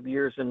 or 5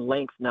 years in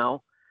length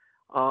now.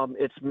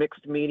 It's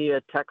mixed media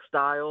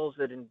textiles.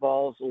 It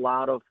involves a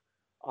lot of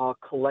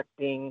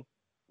collecting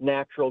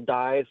natural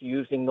dyes,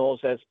 using those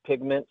as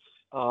pigments,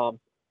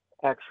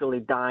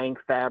 actually dyeing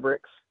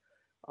fabrics,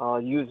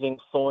 using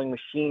sewing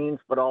machines,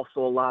 but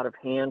also a lot of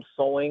hand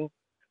sewing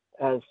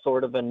as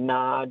sort of a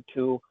nod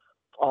to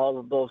all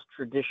of those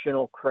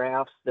traditional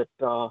crafts that,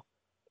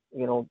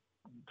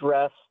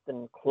 dressed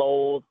and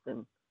clothed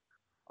and,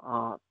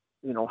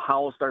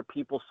 housed our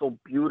people so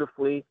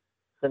beautifully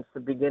since the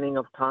beginning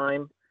of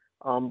time.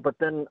 But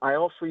then I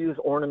also use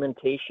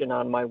ornamentation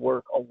on my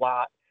work a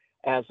lot.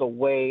 as a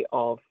way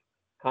of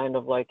kind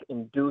of like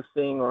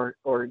inducing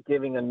or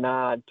giving a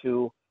nod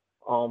to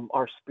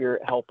our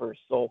spirit helpers.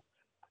 So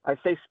I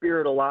say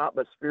spirit a lot,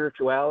 but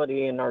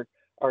spirituality and our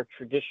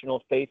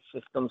traditional faith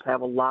systems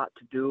have a lot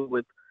to do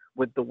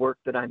with the work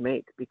that I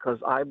make, because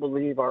I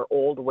believe our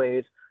old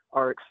ways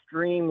are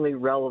extremely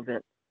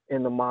relevant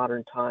in the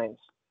modern times.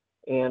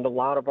 And a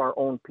lot of our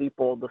own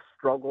people, the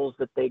struggles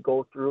that they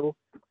go through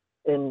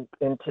in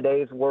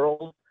today's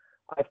world,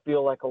 I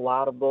feel like a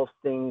lot of those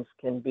things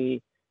can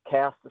be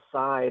cast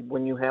aside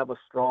when you have a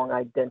strong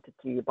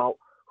identity about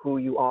who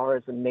you are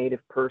as a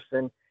Native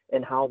person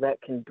and how that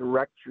can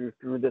direct you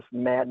through this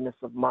madness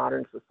of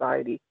modern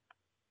society.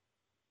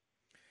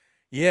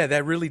 Yeah,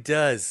 that really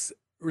does.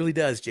 Really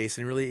does,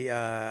 Jason. Really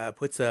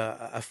puts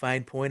a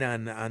fine point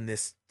on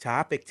this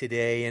topic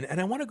today. And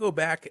I want to go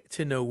back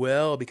to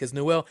Noel, because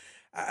Noel,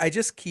 I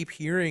just keep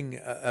hearing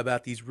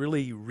about these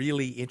really,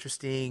 really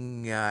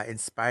interesting,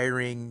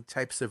 inspiring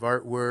types of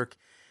artwork.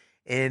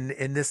 And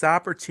this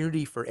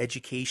opportunity for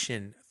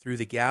education through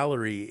the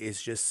gallery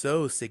is just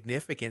so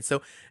significant.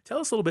 So tell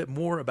us a little bit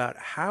more about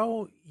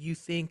how you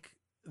think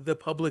the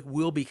public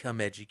will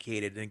become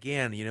educated. And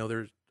again,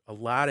 there's a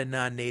lot of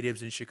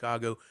non-natives in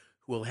Chicago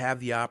who will have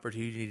the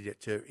opportunity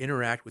to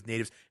interact with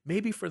natives,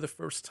 maybe for the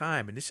first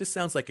time. And this just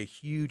sounds like a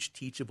huge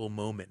teachable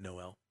moment,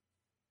 Noel.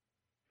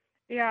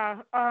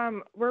 Yeah,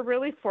 we're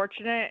really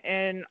fortunate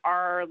in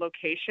our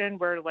location.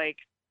 We're like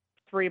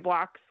 3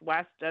 blocks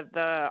west of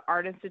the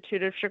Art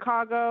Institute of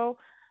Chicago,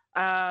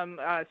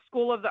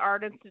 School of the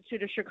Art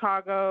Institute of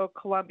Chicago,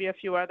 Columbia, a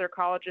few other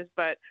colleges,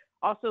 but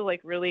also like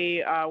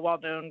really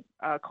well-known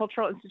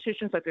cultural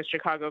institutions like the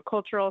Chicago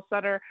Cultural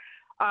Center.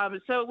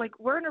 So like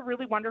we're in a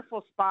really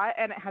wonderful spot,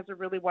 and it has a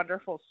really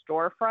wonderful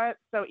storefront.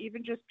 So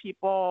even just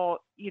people,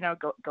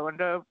 going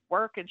to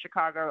work in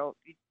Chicago,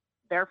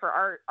 there for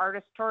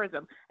artist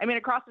tourism. I mean,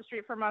 across the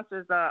street from us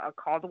is a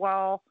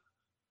Caldwell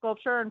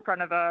sculpture in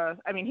front of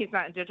he's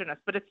not Indigenous,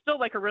 but it's still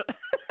like a real,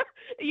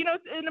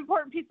 it's an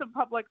important piece of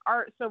public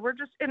art. So we're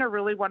just in a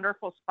really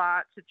wonderful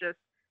spot to just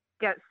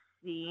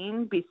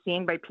be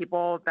seen by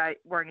people that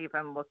weren't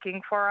even looking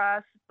for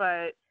us.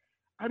 But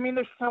I mean,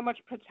 there's so much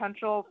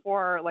potential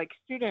for like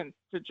students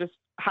to just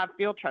have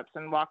field trips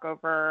and walk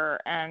over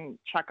and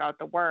check out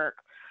the work.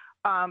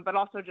 But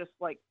also just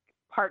like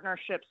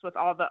partnerships with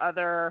all the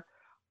other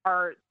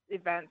art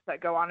events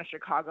that go on in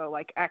Chicago,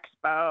 like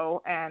Expo.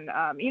 And,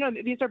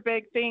 these are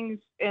big things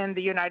in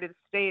the United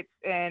States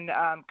in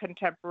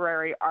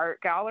contemporary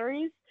art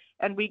galleries.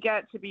 And we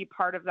get to be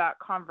part of that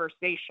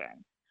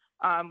conversation,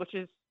 which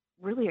is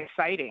really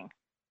exciting.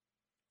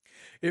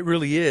 It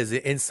really is.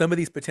 And some of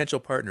these potential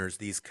partners,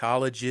 these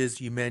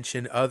colleges you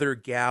mentioned, other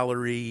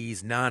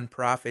galleries,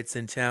 nonprofits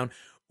in town,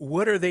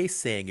 what are they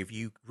saying? Have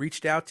you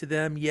reached out to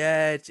them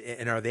yet?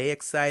 And are they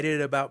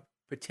excited about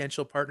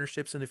potential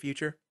partnerships in the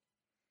future?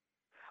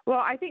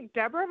 Well, I think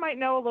Deborah might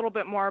know a little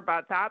bit more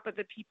about that, but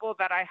the people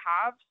that I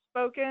have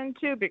spoken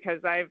to, because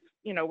I've,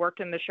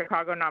 worked in the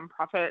Chicago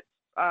nonprofit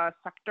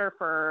sector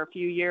for a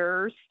few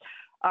years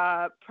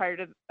prior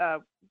to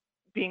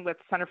being with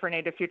Center for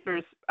Native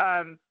Futures.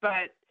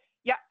 But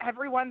yeah,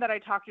 everyone that I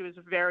talked to is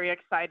very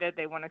excited.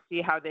 They want to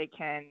see how they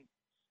can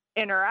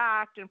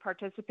interact and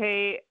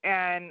participate.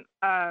 And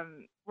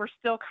we're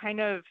still kind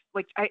of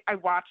like, I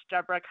watched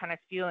Deborah kind of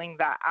feeling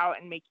that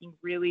out and making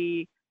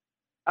really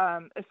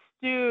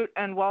astute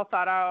and well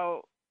thought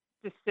out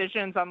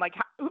decisions on like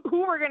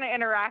who we're going to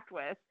interact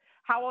with.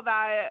 How will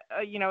that,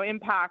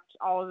 impact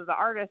all of the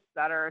artists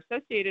that are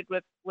associated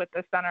with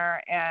the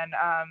center? And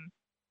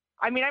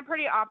I'm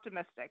pretty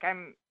optimistic.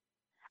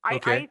 I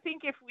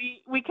think if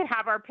we could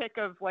have our pick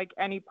of like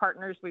any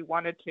partners we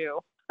wanted to,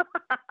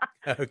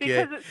 Okay.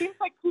 Because it seems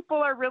like people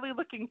are really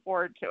looking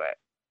forward to it.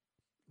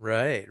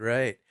 Right,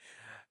 right.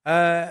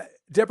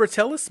 Deborah,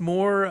 tell us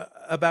more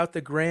about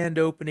the grand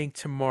opening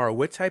tomorrow.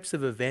 What types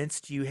of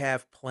events do you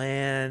have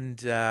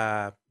planned?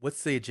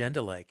 What's the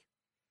agenda like?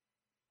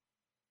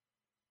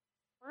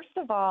 First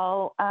of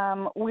all,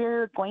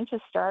 we're going to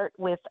start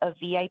with a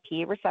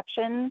VIP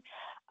reception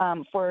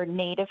for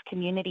Native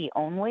community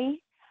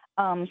only.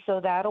 So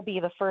that'll be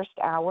the first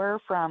hour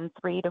from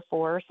 3 to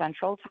 4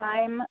 Central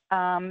Time,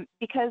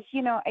 because,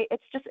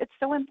 it's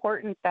so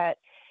important that,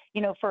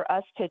 for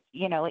us to,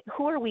 like,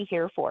 who are we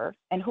here for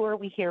and who are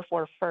we here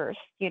for first?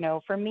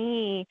 For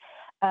me,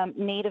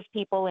 Native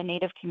people and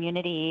Native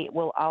community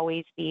will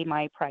always be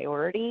my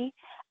priority.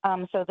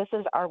 So this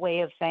is our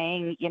way of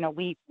saying,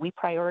 we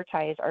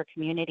prioritize our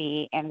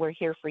community and we're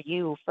here for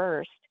you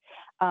first.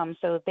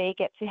 So they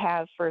get to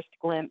have first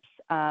glimpse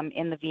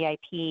in the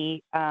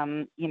VIP,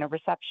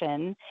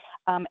 reception.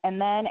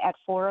 And then at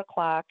 4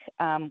 o'clock,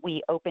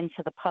 we open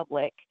to the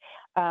public.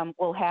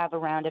 We'll have a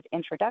round of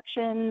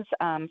introductions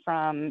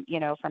from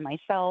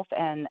myself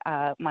and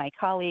my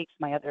colleagues,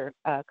 my other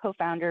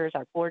co-founders,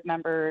 our board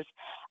members,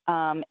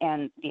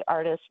 and the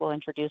artists will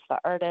introduce the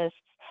artists.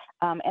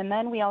 And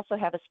then we also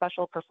have a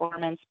special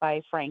performance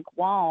by Frank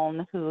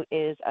Waln, who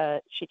is a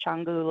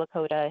Chichangu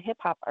Lakota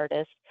hip-hop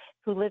artist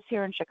who lives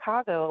here in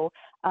Chicago.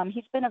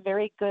 He's been a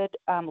very good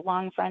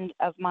long friend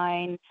of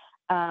mine.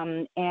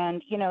 And,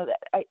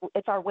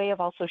 it's our way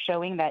of also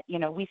showing that,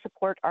 we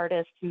support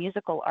artists,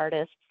 musical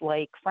artists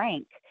like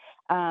Frank.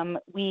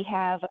 We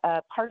have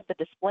part of the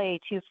display,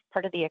 too,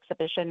 part of the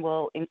exhibition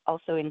will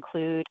also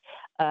include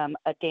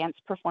a dance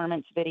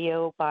performance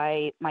video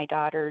by my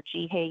daughter,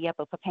 Jihei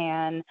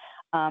Yepopapan,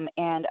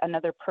 and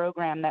another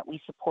program that we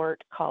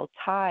support called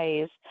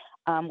Ties,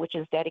 which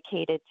is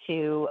dedicated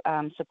to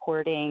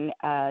supporting,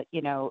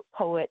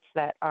 poets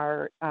that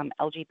are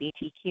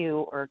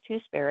LGBTQ or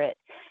Two-Spirit.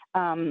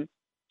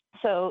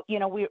 So,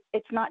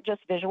 it's not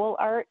just visual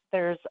art.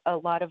 There's a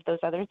lot of those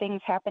other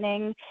things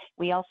happening.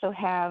 We also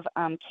have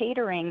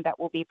catering that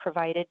will be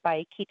provided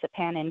by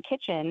Kitapanen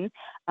Kitchen.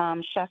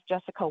 Chef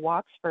Jessica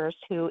Walksfirst,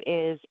 who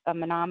is a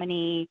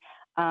Menominee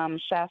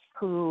chef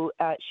who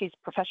she's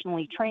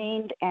professionally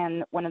trained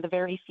and one of the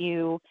very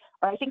few,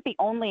 or I think the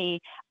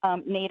only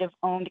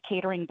Native-owned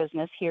catering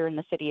business here in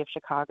the city of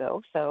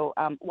Chicago. So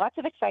lots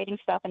of exciting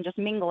stuff and just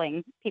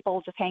mingling,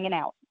 people just hanging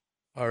out.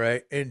 All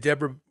right. And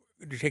Deborah,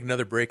 to take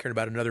another break here in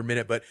about another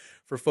minute, but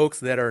for folks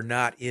that are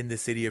not in the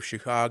city of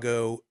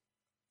Chicago,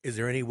 is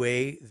there any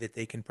way that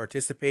they can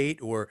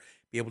participate or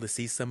be able to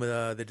see some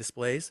of the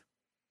displays?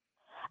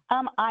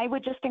 I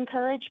would just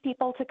encourage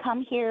people to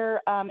come here,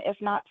 if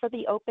not for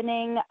the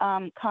opening,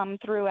 come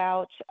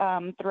throughout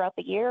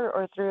the year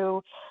or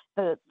through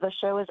the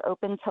show is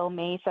open till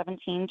May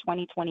 17,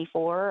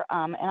 2024.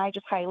 And I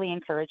just highly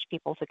encourage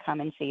people to come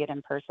and see it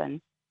in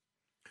person.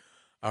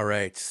 All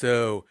right.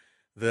 So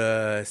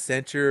the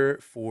Center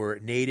for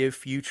Native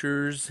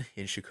Futures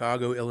in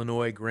Chicago,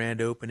 Illinois,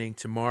 grand opening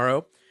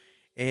tomorrow.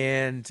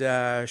 And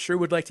sure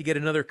would like to get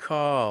another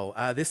call.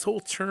 This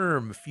whole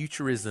term,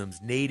 futurisms,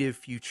 native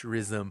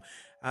futurism,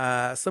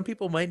 some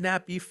people might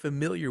not be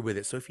familiar with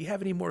it. So if you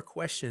have any more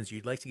questions,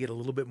 you'd like to get a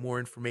little bit more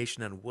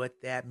information on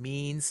what that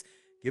means,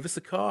 give us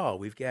a call.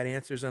 We've got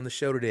answers on the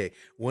show today.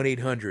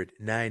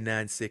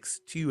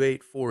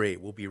 1-800-996-2848.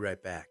 We'll be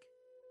right back.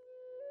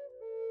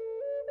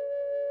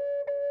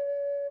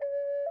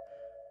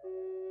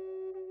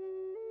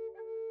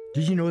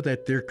 Did you know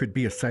that there could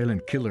be a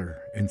silent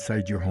killer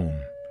inside your home?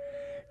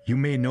 You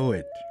may know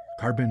it,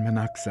 carbon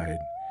monoxide.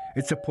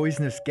 It's a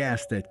poisonous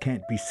gas that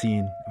can't be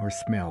seen or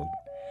smelled,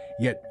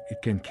 yet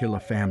it can kill a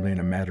family in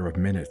a matter of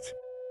minutes.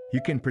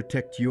 You can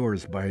protect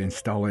yours by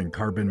installing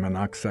carbon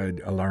monoxide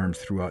alarms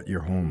throughout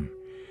your home.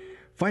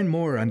 Find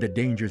more on the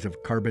dangers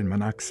of carbon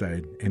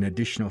monoxide and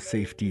additional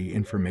safety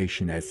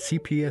information at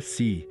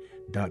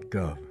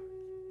cpsc.gov.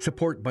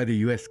 Support by the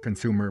U.S.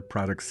 Consumer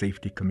Product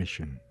Safety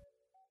Commission.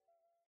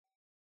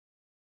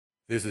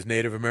 This is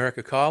Native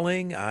America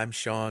Calling. I'm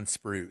Sean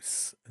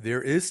Spruce.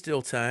 There is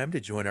still time to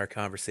join our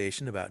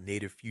conversation about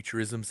Native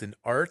futurisms in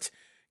art.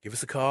 Give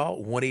us a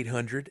call,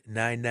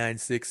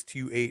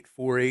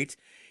 1-800-996-2848.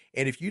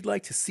 And if you'd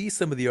like to see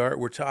some of the art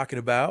we're talking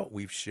about,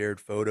 we've shared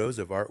photos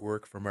of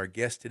artwork from our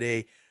guest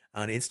today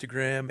on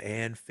Instagram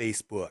and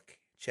Facebook.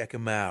 Check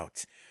them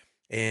out.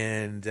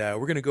 And we're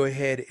going to go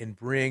ahead and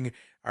bring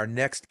our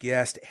next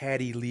guest,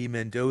 Hattie Lee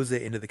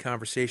Mendoza, into the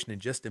conversation in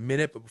just a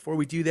minute. But before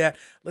we do that,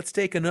 let's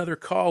take another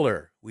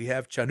caller. We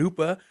have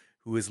Chanupa,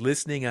 who is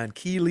listening on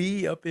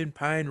Keeley up in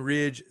Pine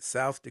Ridge,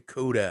 South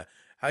Dakota.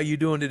 How you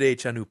doing today,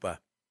 Chanupa?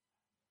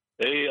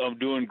 Hey, I'm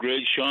doing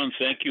great, Sean.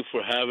 Thank you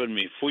for having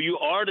me. For you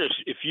artists,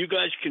 if you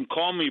guys can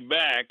call me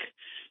back,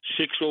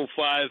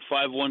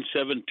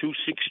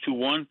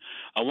 605-517-2621.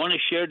 I want to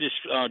share this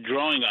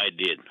drawing I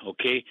did,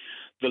 okay?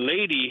 The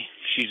lady,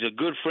 she's a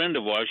good friend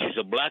of ours. She's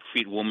a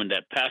Blackfeet woman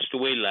that passed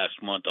away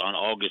last month on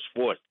August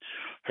 4th.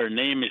 Her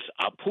name is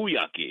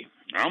Apuyaki.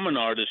 I'm an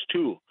artist,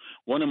 too.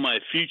 One of my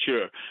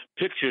feature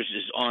pictures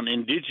is on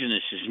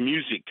Indigenous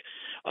music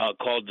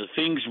called The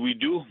Things We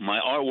Do. My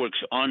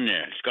artwork's on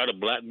there. It's got a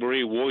black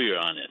beret warrior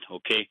on it,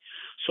 okay?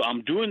 So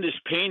I'm doing this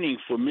painting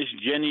for Miss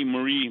Jenny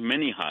Marie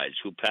Manyhides,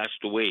 who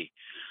passed away.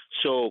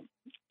 So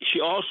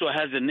she also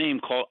has a name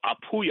called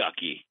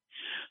Apuyaki.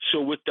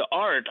 So with the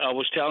art, I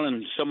was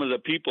telling some of the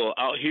people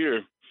out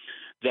here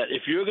that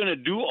if you're going to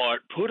do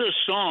art, put a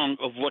song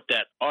of what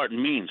that art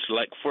means.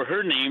 Like for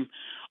her name,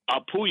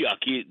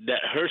 Apuyaki,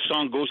 that her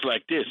song goes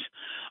like this.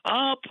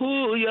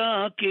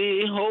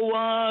 Apuyaki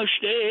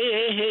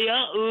hoashte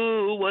heya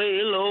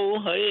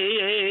uwelo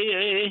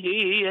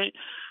hey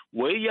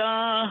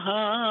weya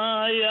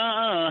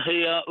haya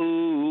heya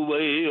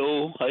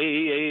uweo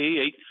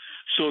hey.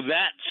 So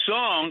that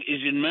song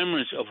is in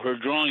remembrance of her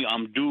drawing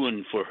I'm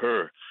doing for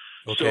her.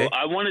 Okay. So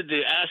I wanted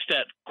to ask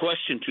that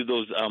question to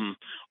those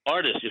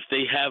artists if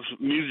they have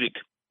music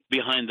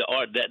behind the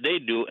art that they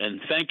do. And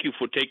thank you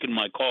for taking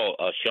my call,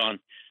 Sean.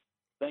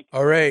 Thank you.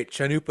 All right,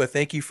 Chanupa,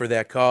 thank you for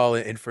that call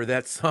and for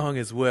that song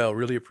as well.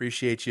 Really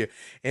appreciate you.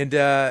 And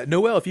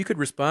Noel, if you could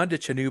respond to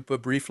Chanupa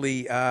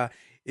briefly,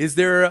 is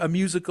there a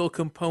musical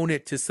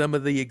component to some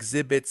of the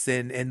exhibits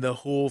and the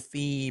whole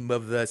theme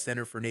of the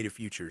Center for Native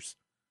Futures?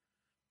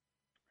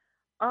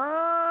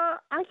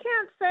 I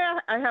can't say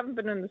I haven't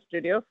been in the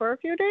studio for a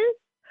few days.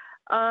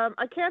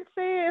 I can't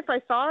say if I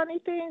saw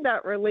anything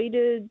that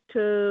related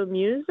to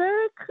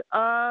music.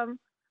 Or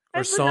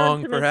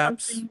song,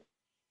 perhaps?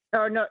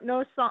 Or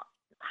no song.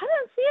 I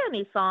didn't see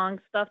any song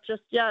stuff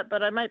just yet,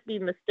 but I might be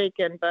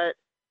mistaken. But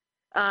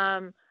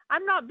I'm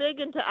not big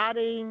into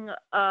adding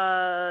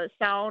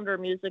sound or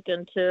music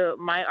into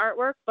my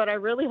artwork, but I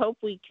really hope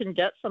we can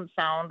get some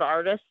sound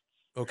artists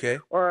Okay.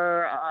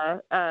 or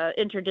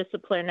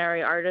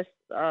interdisciplinary artists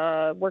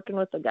working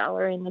with the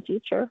gallery in the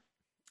future.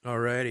 All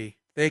righty.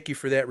 Thank you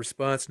for that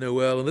response,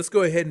 Noel. And let's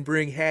go ahead and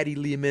bring Hattie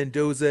Lee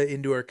Mendoza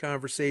into our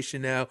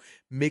conversation now,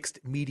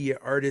 mixed media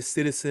artist,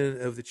 citizen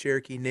of the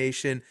Cherokee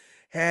Nation.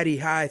 Hattie,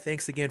 hi.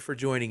 Thanks again for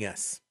joining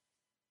us.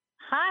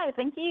 Hi,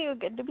 thank you.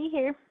 Good to be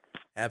here.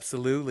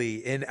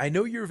 Absolutely. And I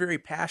know you're very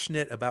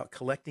passionate about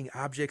collecting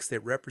objects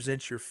that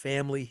represent your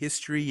family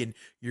history, and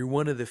you're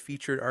one of the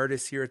featured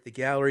artists here at the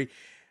gallery.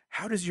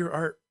 How does your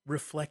art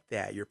reflect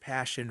that, your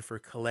passion for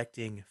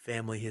collecting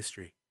family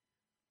history?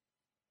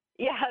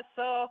 Yeah,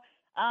 so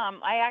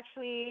I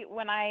actually,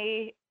 when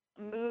I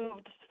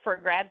moved for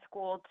grad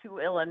school to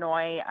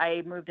Illinois,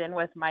 I moved in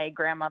with my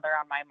grandmother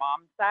on my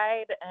mom's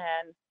side,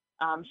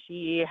 and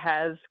she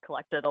has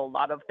collected a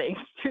lot of things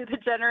through the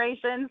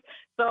generations.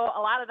 So a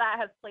lot of that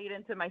has played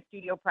into my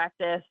studio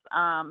practice.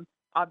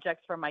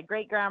 Objects from my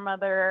great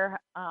grandmother,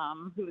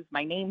 who's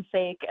my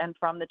namesake and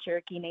from the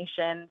Cherokee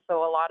Nation.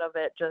 So a lot of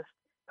it just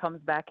comes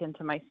back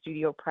into my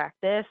studio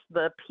practice.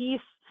 The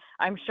piece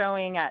I'm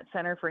showing at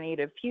Center for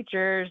Native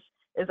Futures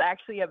is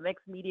actually a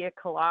mixed media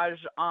collage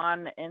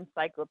on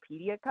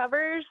encyclopedia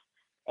covers.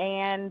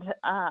 And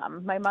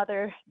my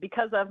mother,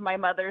 because of my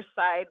mother's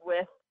side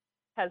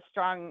has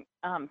strong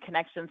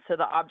connections to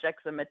the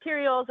objects and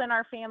materials in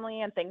our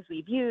family and things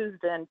we've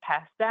used and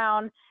passed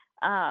down.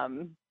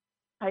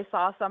 I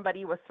saw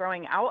somebody was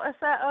throwing out a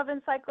set of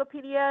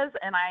encyclopedias,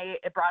 and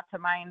it brought to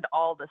mind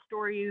all the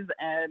stories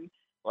and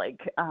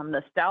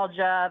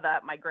nostalgia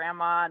that my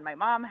grandma and my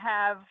mom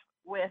have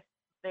with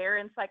their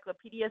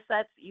encyclopedia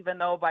sets, even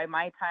though by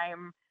my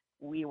time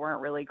we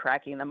weren't really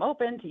cracking them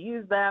open to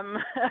use them.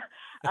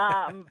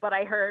 But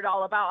I heard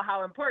all about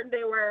how important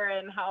they were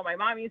and how my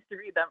mom used to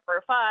read them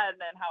for fun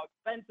and how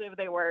expensive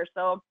they were.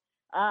 So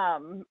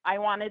I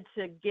wanted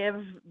to give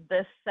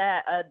this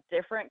set a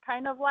different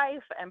kind of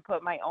life and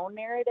put my own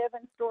narrative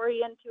and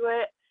story into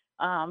it.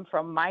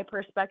 From my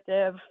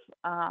perspective,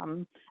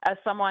 as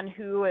someone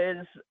who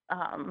is,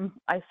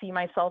 I see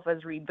myself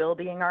as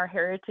rebuilding our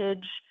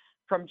heritage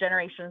from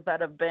generations that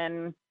have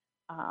been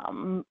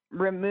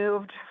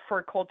removed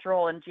for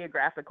cultural and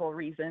geographical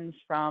reasons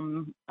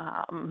from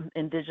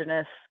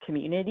Indigenous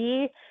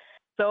community.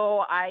 So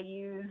I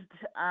used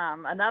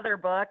another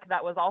book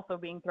that was also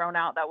being thrown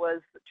out that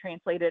was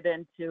translated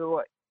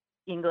into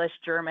English,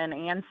 German,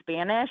 and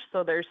Spanish.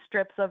 So there's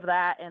strips of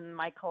that in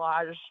my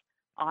collage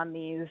on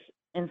these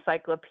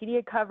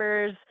encyclopedia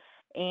covers,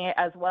 and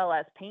as well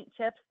as paint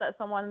chips that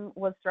someone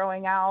was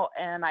throwing out,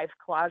 and I've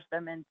collaged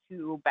them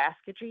into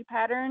basketry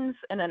patterns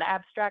in an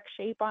abstract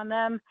shape on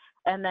them,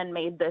 and then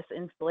made this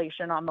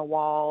installation on the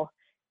wall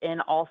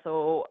in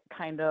also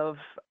kind of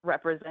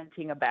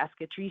representing a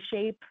basketry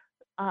shape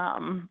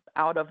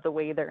out of the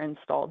way they're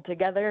installed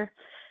together.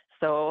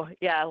 So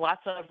yeah,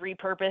 lots of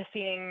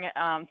repurposing,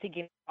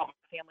 thinking about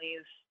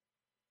families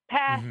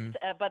past,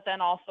 but then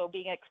also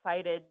being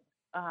excited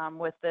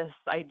with this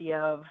idea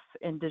of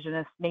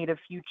Indigenous Native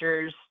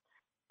Futures,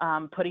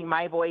 putting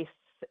my voice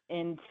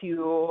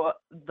into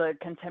the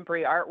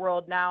contemporary art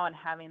world now and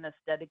having this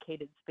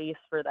dedicated space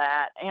for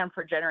that, and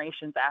for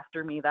generations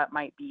after me that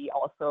might be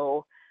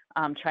also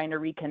trying to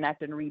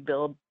reconnect and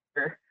rebuild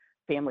their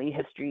family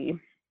history.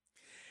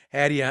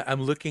 Hattie,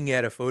 I'm looking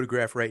at a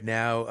photograph right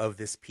now of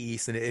this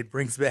piece, and it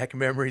brings back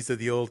memories of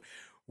the old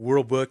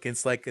World Book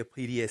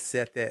encyclopedia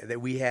set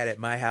that we had at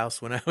my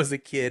house when I was a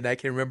kid. And I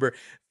can remember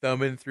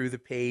thumbing through the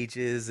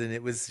pages, and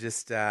it was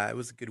just it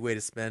was a good way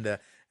to spend an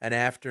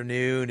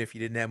afternoon if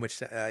you didn't have much.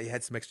 You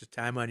had some extra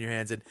time on your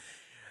hands. And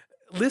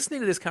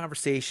listening to this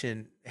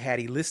conversation,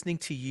 Hattie, listening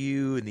to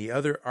you and the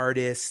other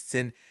artists,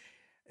 and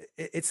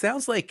it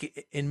sounds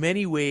like in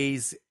many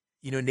ways,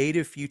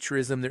 Native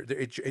futurism,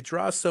 it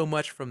draws so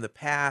much from the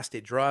past,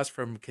 it draws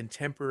from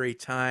contemporary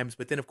times,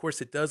 but then of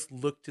course it does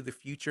look to the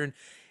future.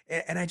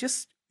 And I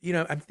just,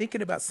 I'm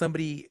thinking about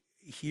somebody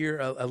here,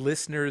 a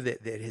listener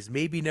that has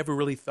maybe never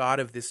really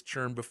thought of this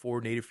term before,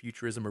 Native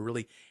futurism, or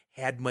really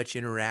had much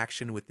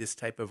interaction with this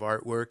type of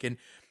artwork. And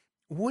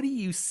what do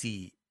you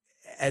see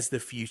as the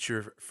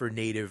future for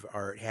Native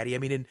art, Hattie? I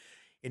mean,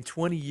 in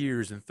 20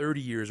 years, in 30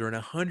 years, or in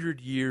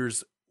 100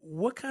 years,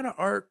 what kind of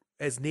art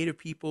as Native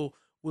people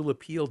will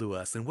appeal to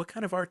us, and what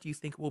kind of art do you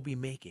think we'll be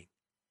making?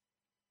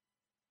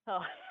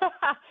 Oh,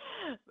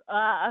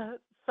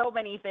 so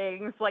many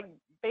things, like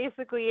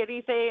basically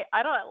anything.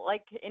 I don't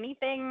like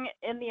anything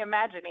in the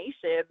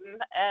imagination.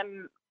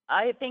 And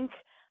I think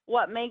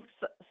what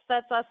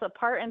sets us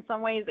apart in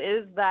some ways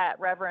is that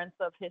reverence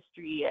of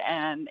history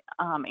and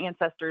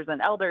ancestors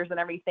and elders and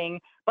everything,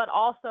 but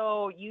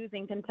also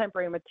using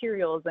contemporary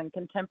materials and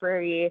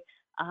contemporary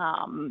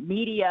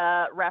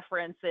media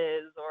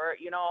references, or,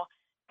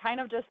 kind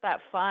of just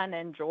that fun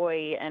and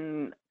joy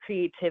and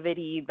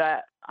creativity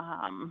that,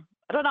 I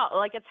don't know,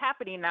 like it's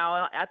happening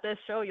now. At this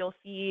show, you'll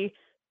see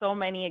so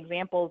many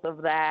examples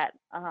of that,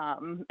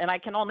 and I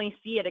can only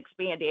see it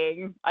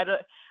expanding. I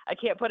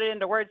can't put it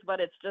into words, but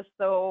it's just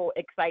so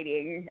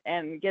exciting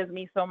and gives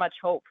me so much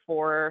hope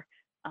for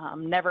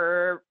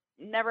never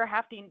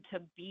having to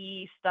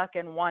be stuck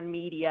in one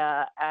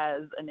media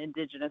as an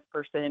Indigenous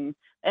person,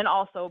 and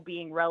also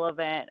being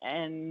relevant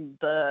in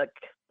the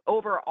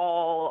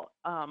overall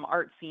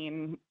art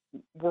scene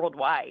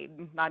worldwide,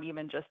 not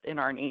even just in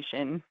our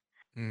nation.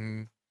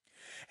 Mm.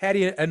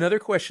 Hattie, another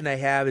question I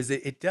have is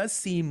it does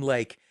seem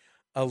like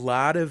a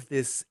lot of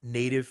this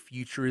native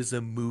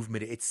futurism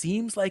movement, it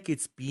seems like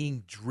it's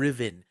being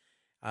driven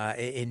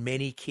in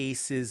many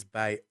cases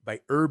by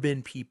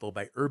urban people,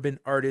 by urban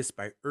artists,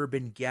 by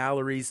urban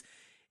galleries.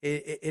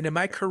 And am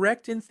I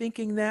correct in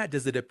thinking that?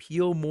 Does it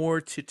appeal more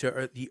to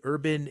the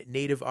urban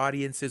native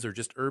audiences or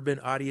just urban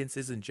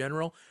audiences in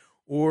general?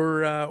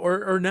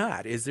 Or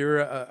not? Is there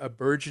a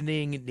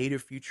burgeoning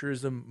native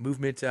futurism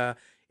movement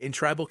in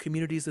tribal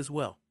communities as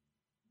well?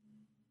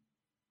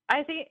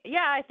 I think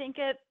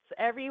it's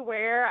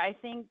everywhere. I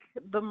think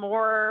the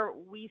more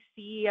we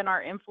see and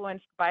are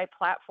influenced by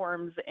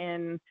platforms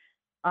in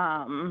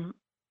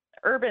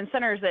urban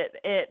centers,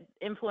 it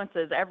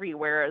influences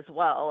everywhere as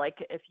well. Like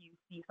if you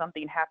see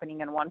something happening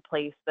in one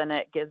place, then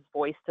it gives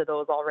voice to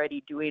those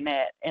already doing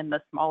it in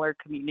the smaller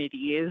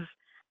communities,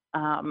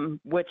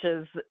 which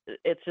is,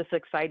 it's just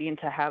exciting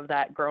to have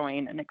that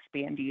growing and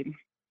expanding.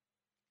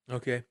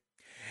 Okay.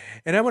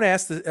 And I want to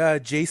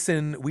ask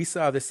Jason. We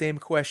saw the same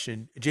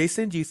question.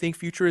 Jason, do you think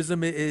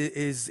futurism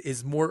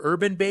is more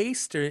urban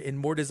based and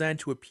more designed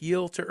to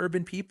appeal to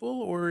urban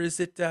people, or is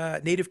it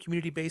native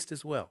community based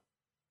as well?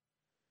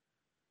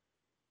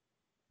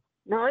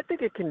 No, I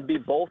think it can be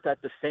both at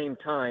the same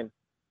time.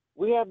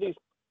 We have these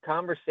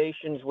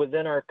conversations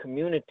within our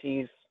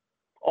communities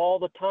all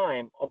the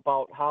time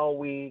about how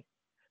we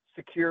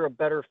secure a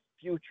better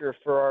future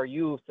for our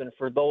youth and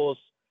for those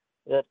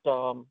that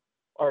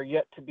are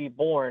yet to be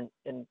born.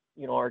 And,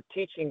 you know, our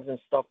teachings and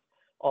stuff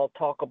all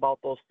talk about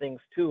those things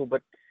too.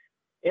 But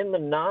in the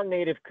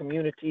non-native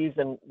communities,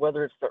 and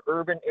whether it's the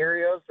urban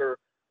areas or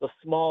the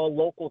small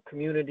local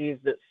communities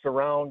that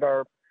surround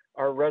our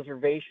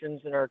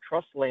reservations and our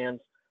trust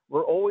lands,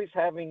 we're always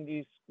having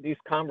these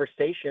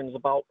conversations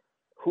about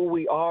who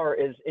we are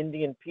as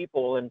Indian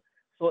people. And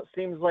so it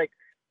seems like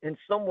in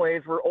some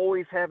ways we're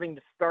always having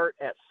to start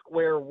at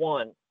square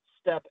one,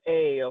 step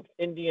A of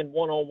Indian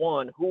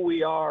 101, who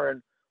we are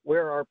and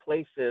where our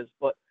place is.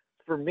 But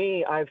for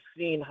me, I've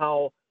seen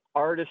how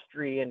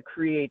artistry and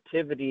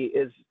creativity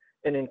is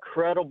an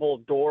incredible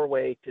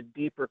doorway to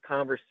deeper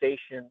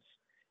conversations.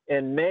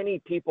 And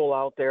many people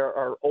out there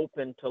are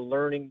open to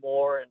learning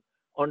more and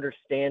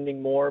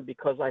understanding more,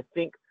 because I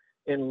think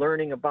in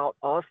learning about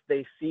us,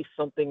 they see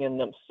something in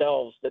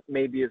themselves that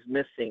maybe is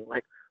missing.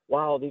 Like,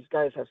 wow, these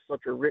guys have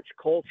such a rich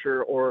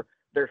culture, or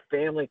their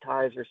family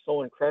ties are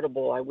so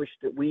incredible. I wish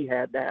that we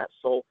had that.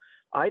 So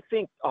I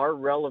think our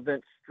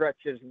relevance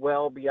stretches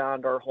well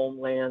beyond our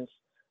homelands,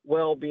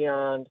 well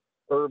beyond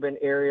urban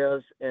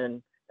areas.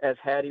 And as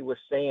Hattie was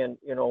saying,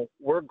 you know,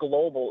 we're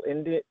global.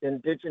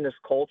 Indigenous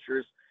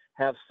cultures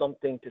have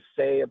something to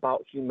say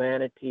about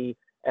humanity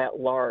at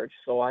large.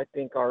 So I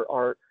think our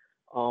art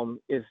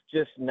is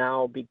just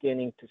now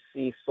beginning to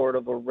see sort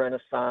of a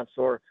renaissance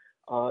or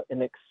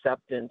an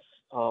acceptance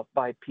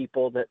by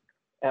people that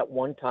at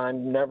one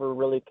time never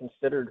really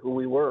considered who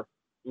we were,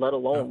 let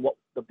alone what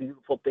the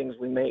beautiful things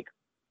we make.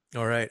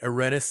 All right, a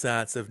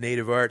renaissance of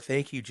native art.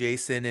 Thank you,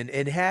 Jason.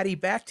 And Hattie,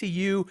 back to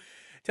you.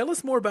 Tell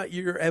us more about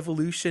your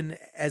evolution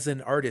as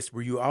an artist.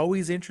 Were you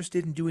always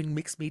interested in doing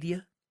mixed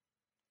media?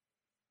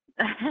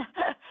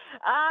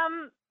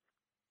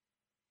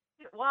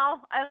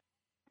 Well, I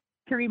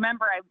can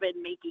remember I've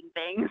been making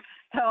things.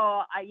 So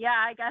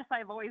I guess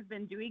I've always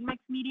been doing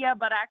mixed media,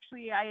 but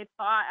actually I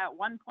thought at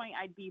one point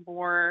I'd be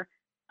more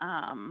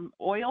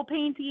oil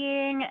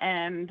painting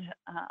and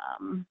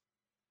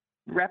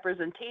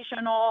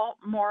representational,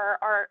 more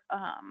art,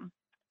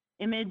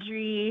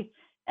 imagery.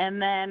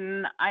 And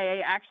then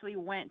I actually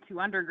went to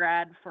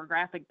undergrad for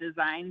graphic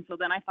design. So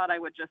then I thought I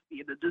would just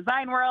be in the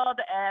design world.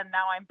 And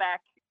now I'm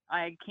back.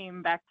 I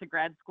came back to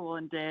grad school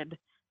and did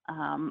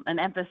an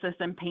emphasis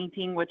in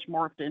painting, which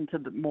morphed into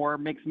the more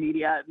mixed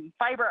media and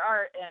fiber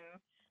art.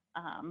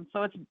 And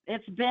so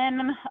it's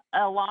been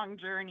a long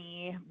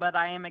journey, but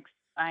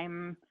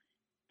I'm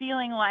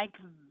feeling like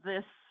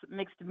this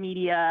mixed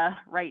media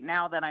right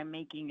now that I'm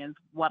making is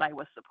what I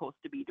was supposed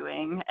to be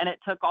doing. And it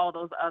took all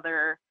those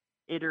other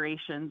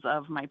iterations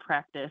of my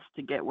practice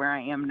to get where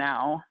I am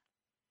now.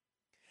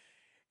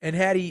 And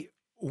Hattie,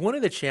 one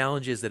of the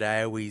challenges that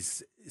I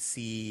always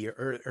see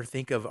or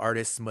think of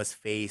artists must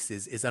face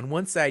is on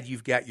one side,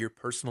 you've got your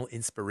personal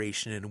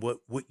inspiration and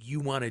what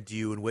you want to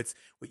do and what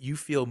you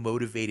feel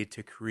motivated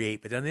to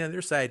create. But on the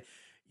other side,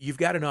 you've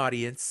got an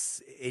audience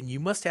and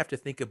you must have to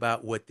think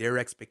about what their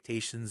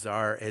expectations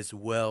are as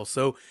well.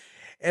 So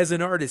as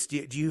an artist,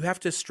 do you have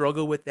to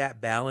struggle with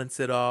that balance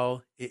at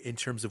all in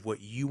terms of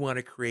what you want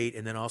to create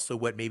and then also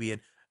what maybe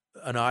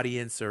an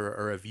audience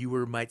or a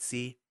viewer might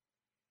see?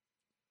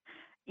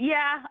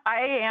 Yeah,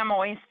 I am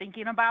always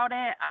thinking about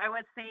it. I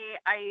would say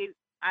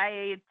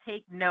I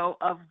take note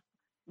of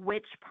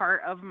which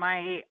part of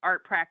my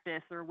art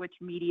practice or which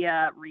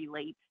media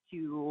relates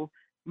to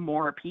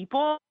more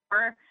people.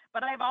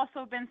 But I've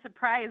also been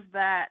surprised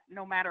that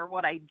no matter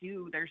what I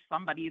do, there's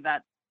somebody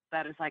that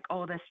is like,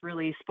 oh, this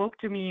really spoke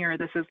to me, or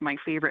this is my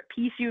favorite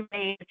piece you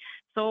made.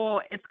 So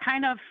it's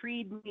kind of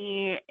freed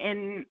me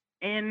in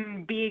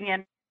being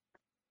in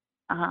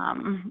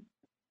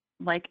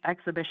like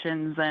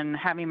exhibitions and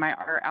having my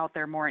art out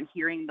there more and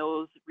hearing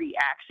those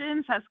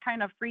reactions has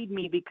kind of freed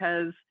me,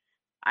 because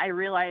I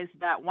realized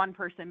that one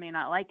person may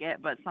not like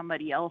it, but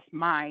somebody else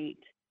might.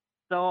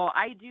 So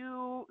I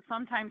do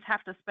sometimes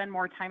have to spend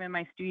more time in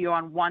my studio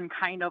on one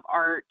kind of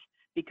art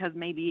because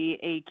maybe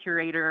a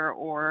curator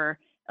or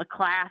a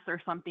class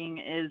or something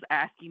is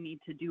asking me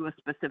to do a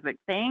specific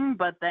thing.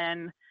 But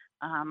then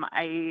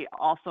I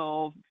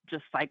also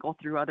just cycle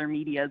through other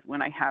medias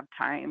when I have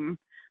time.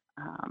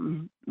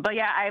 But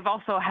yeah, I've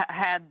also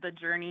had the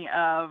journey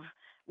of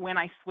when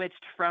I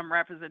switched from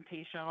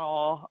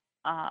representational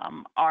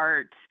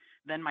art,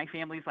 then my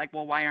family's like,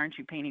 well, why aren't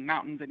you painting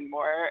mountains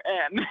anymore?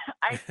 And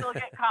I still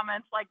get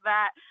comments like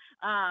that.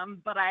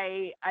 But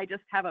I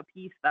just have a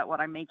piece that what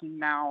I'm making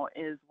now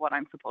is what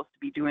I'm supposed to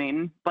be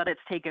doing, but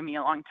it's taken me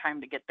a long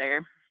time to get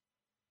there.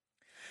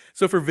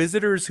 So for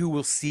visitors who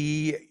will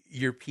see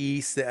your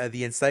piece,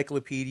 the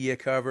encyclopedia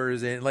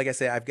covers, and like I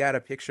say, I've got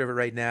a picture of it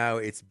right now.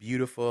 It's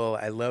beautiful.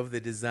 I love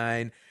the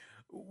design.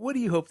 What do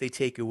you hope they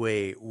take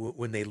away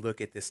when they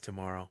look at this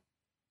tomorrow?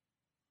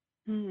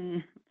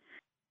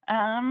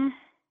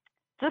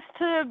 Just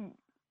to,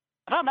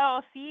 I don't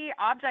know, see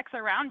objects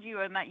around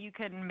you and that you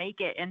can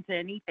make it into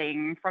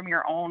anything from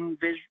your own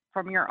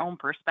from your own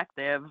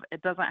perspective.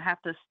 It doesn't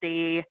have to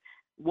stay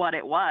what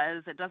it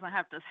was. It doesn't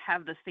have to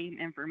have the same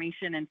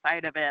information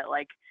inside of it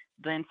like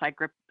the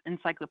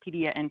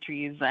encyclopedia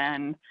entries.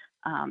 And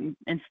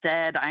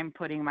instead, I'm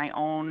putting my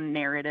own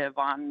narrative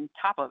on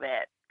top of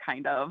it,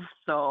 kind of.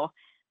 So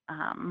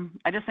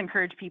I just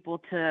encourage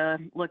people to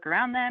look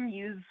around them,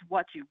 use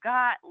what you've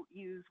got,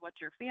 use what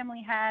your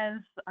family has.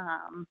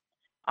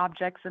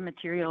 Objects and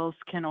materials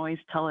can always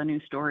tell a new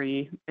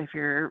story if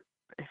you're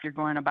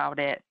going about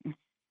it.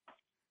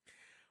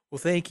 Well,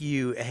 thank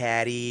you,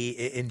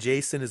 Hattie, and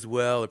Jason as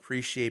well.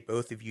 Appreciate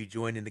both of you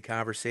joining the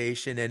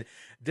conversation. And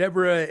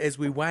Deborah, as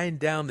we wind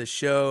down the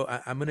show,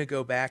 I'm going to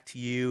go back to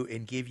you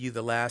and give you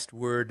the last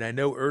word. And I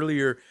know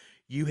earlier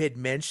you had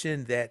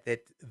mentioned that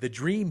the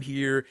dream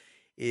here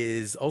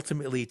is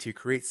ultimately to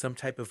create some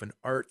type of an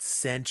art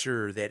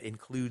center that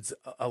includes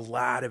a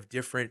lot of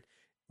different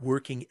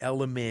working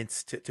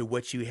elements to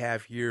what you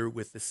have here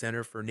with the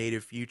Center for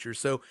Native Future.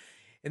 So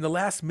in the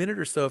last minute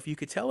or so, if you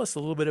could tell us a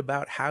little bit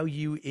about how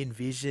you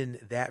envision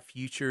that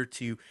future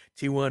to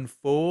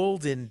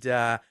unfold and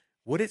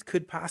what it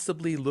could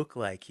possibly look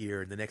like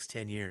here in the next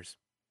 10 years.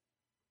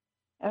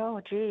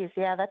 Oh, geez.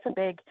 Yeah, that's a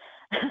big.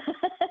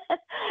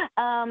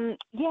 Yeah,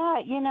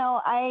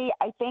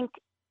 I think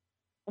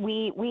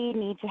we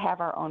need to have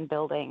our own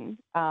building.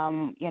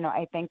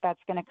 I think that's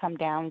going to come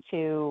down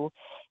to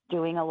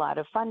doing a lot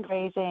of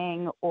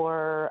fundraising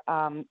or,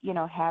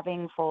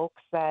 having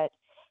folks that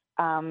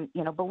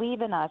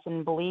believe in us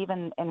and believe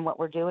in what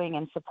we're doing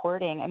and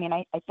supporting. I mean,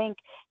 I think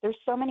there's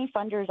so many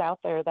funders out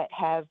there that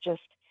have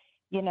just,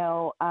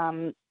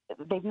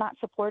 they've not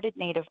supported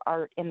Native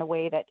art in the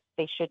way that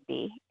they should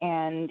be.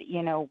 And,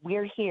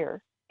 we're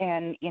here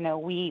and,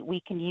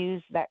 we can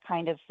use that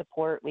kind of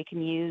support. We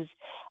can use,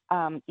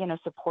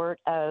 support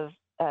of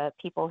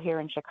people here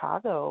in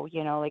Chicago,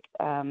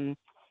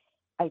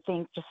 I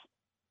think just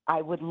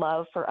I would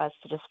love for us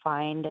to just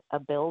find a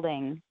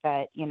building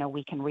that,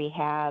 we can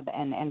rehab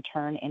and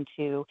turn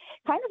into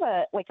kind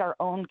of like our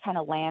own kind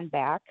of land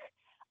back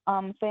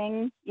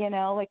thing,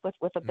 like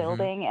with a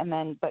building. And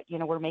then, but,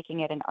 we're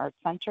making it an art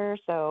center.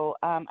 So,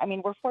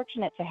 we're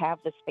fortunate to have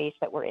the space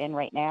that we're in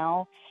right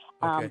now.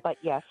 Okay. But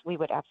yes, we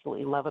would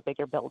absolutely love a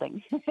bigger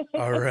building.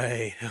 All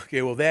right.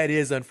 Okay. Well, that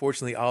is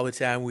unfortunately all the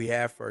time we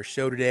have for our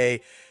show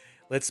today.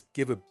 Let's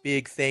give a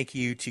big thank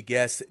you to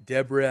guests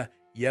Deborah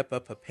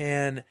Yepa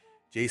Papan,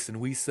 Jason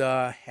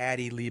Weesaw,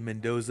 Hattie Lee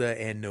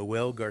Mendoza, and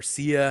Noel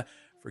Garcia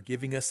for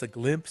giving us a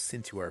glimpse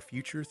into our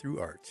future through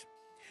art.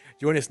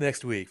 Join us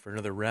next week for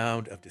another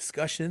round of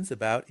discussions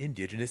about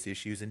Indigenous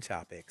issues and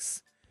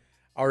topics.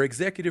 Our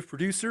executive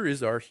producer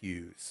is Art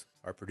Hughes.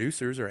 Our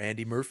producers are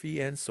Andy Murphy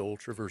and Sol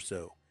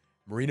Traverso.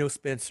 Marino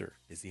Spencer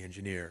is the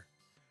engineer.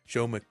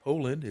 Joe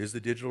McPoland is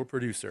the digital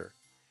producer.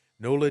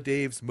 Nola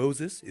Daves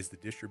Moses is the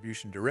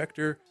distribution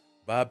director.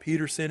 Bob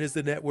Peterson is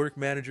the network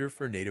manager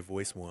for Native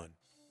Voice One.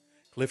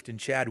 Clifton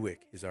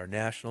Chadwick is our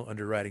national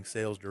underwriting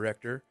sales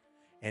director.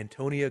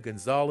 Antonia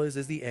Gonzalez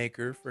is the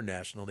anchor for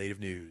National Native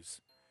News.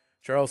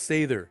 Charles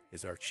Sather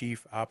is our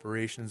chief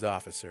operations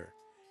officer.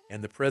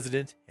 And the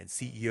president and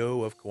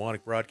CEO of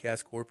Koahnic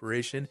Broadcast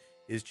Corporation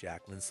is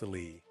Jacqueline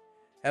Salee.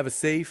 Have a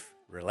safe,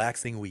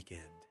 relaxing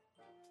weekend.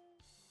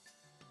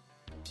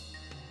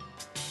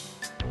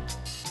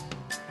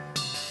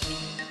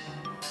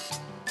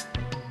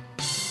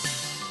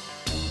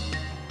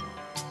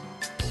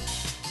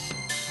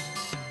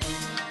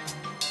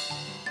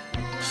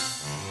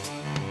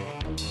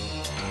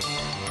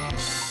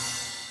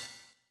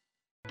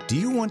 Do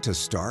you want to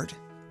start,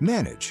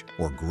 manage,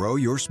 or grow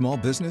your small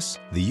business?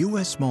 The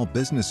U.S. Small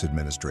Business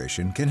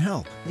Administration can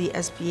help. The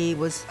SBA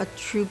was a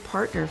true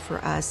partner for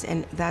us,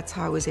 and that's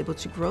how I was able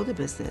to grow the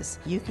business.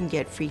 You can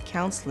get free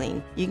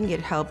counseling. You can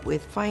get help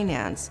with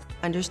finance,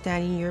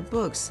 understanding your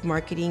books,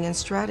 marketing and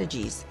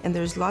strategies. And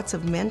there's lots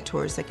of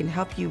mentors that can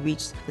help you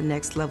reach the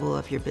next level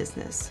of your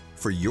business.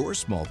 For your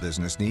small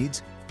business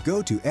needs,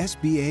 go to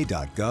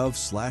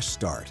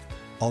sba.gov/start.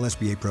 All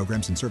SBA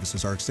programs and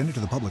services are extended to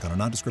the public on a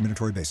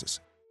non-discriminatory basis.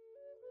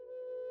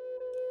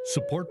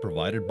 Support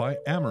provided by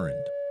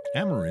Amerind.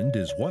 Amerind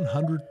is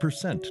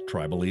 100%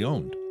 tribally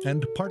owned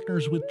and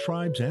partners with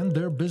tribes and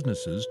their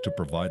businesses to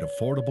provide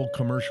affordable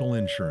commercial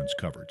insurance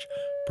coverage,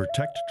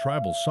 protect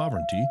tribal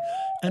sovereignty,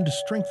 and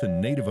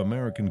strengthen Native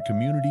American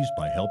communities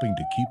by helping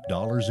to keep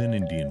dollars in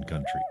Indian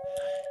country.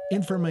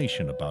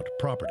 Information about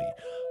property,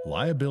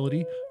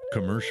 liability,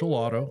 commercial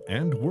auto,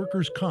 and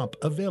workers' comp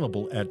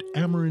available at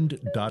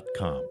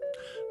amerind.com.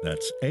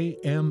 That's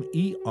AMERIND.com.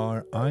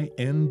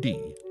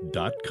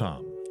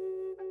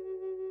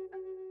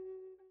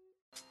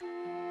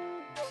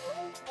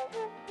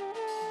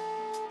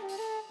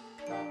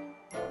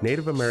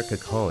 Native America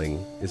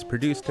Calling is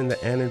produced in the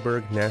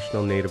Annenberg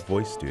National Native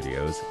Voice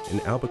Studios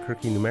in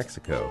Albuquerque, New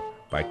Mexico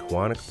by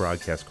Quantic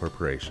Broadcast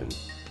Corporation,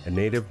 a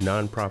Native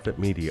nonprofit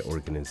media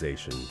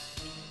organization.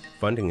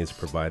 Funding is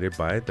provided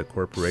by the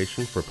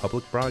Corporation for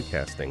Public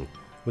Broadcasting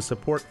with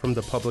support from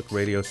the Public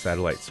Radio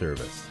Satellite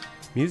Service.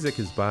 Music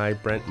is by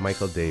Brent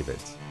Michael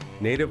Davids.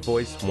 Native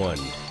Voice One,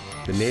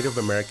 the Native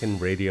American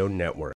Radio Network.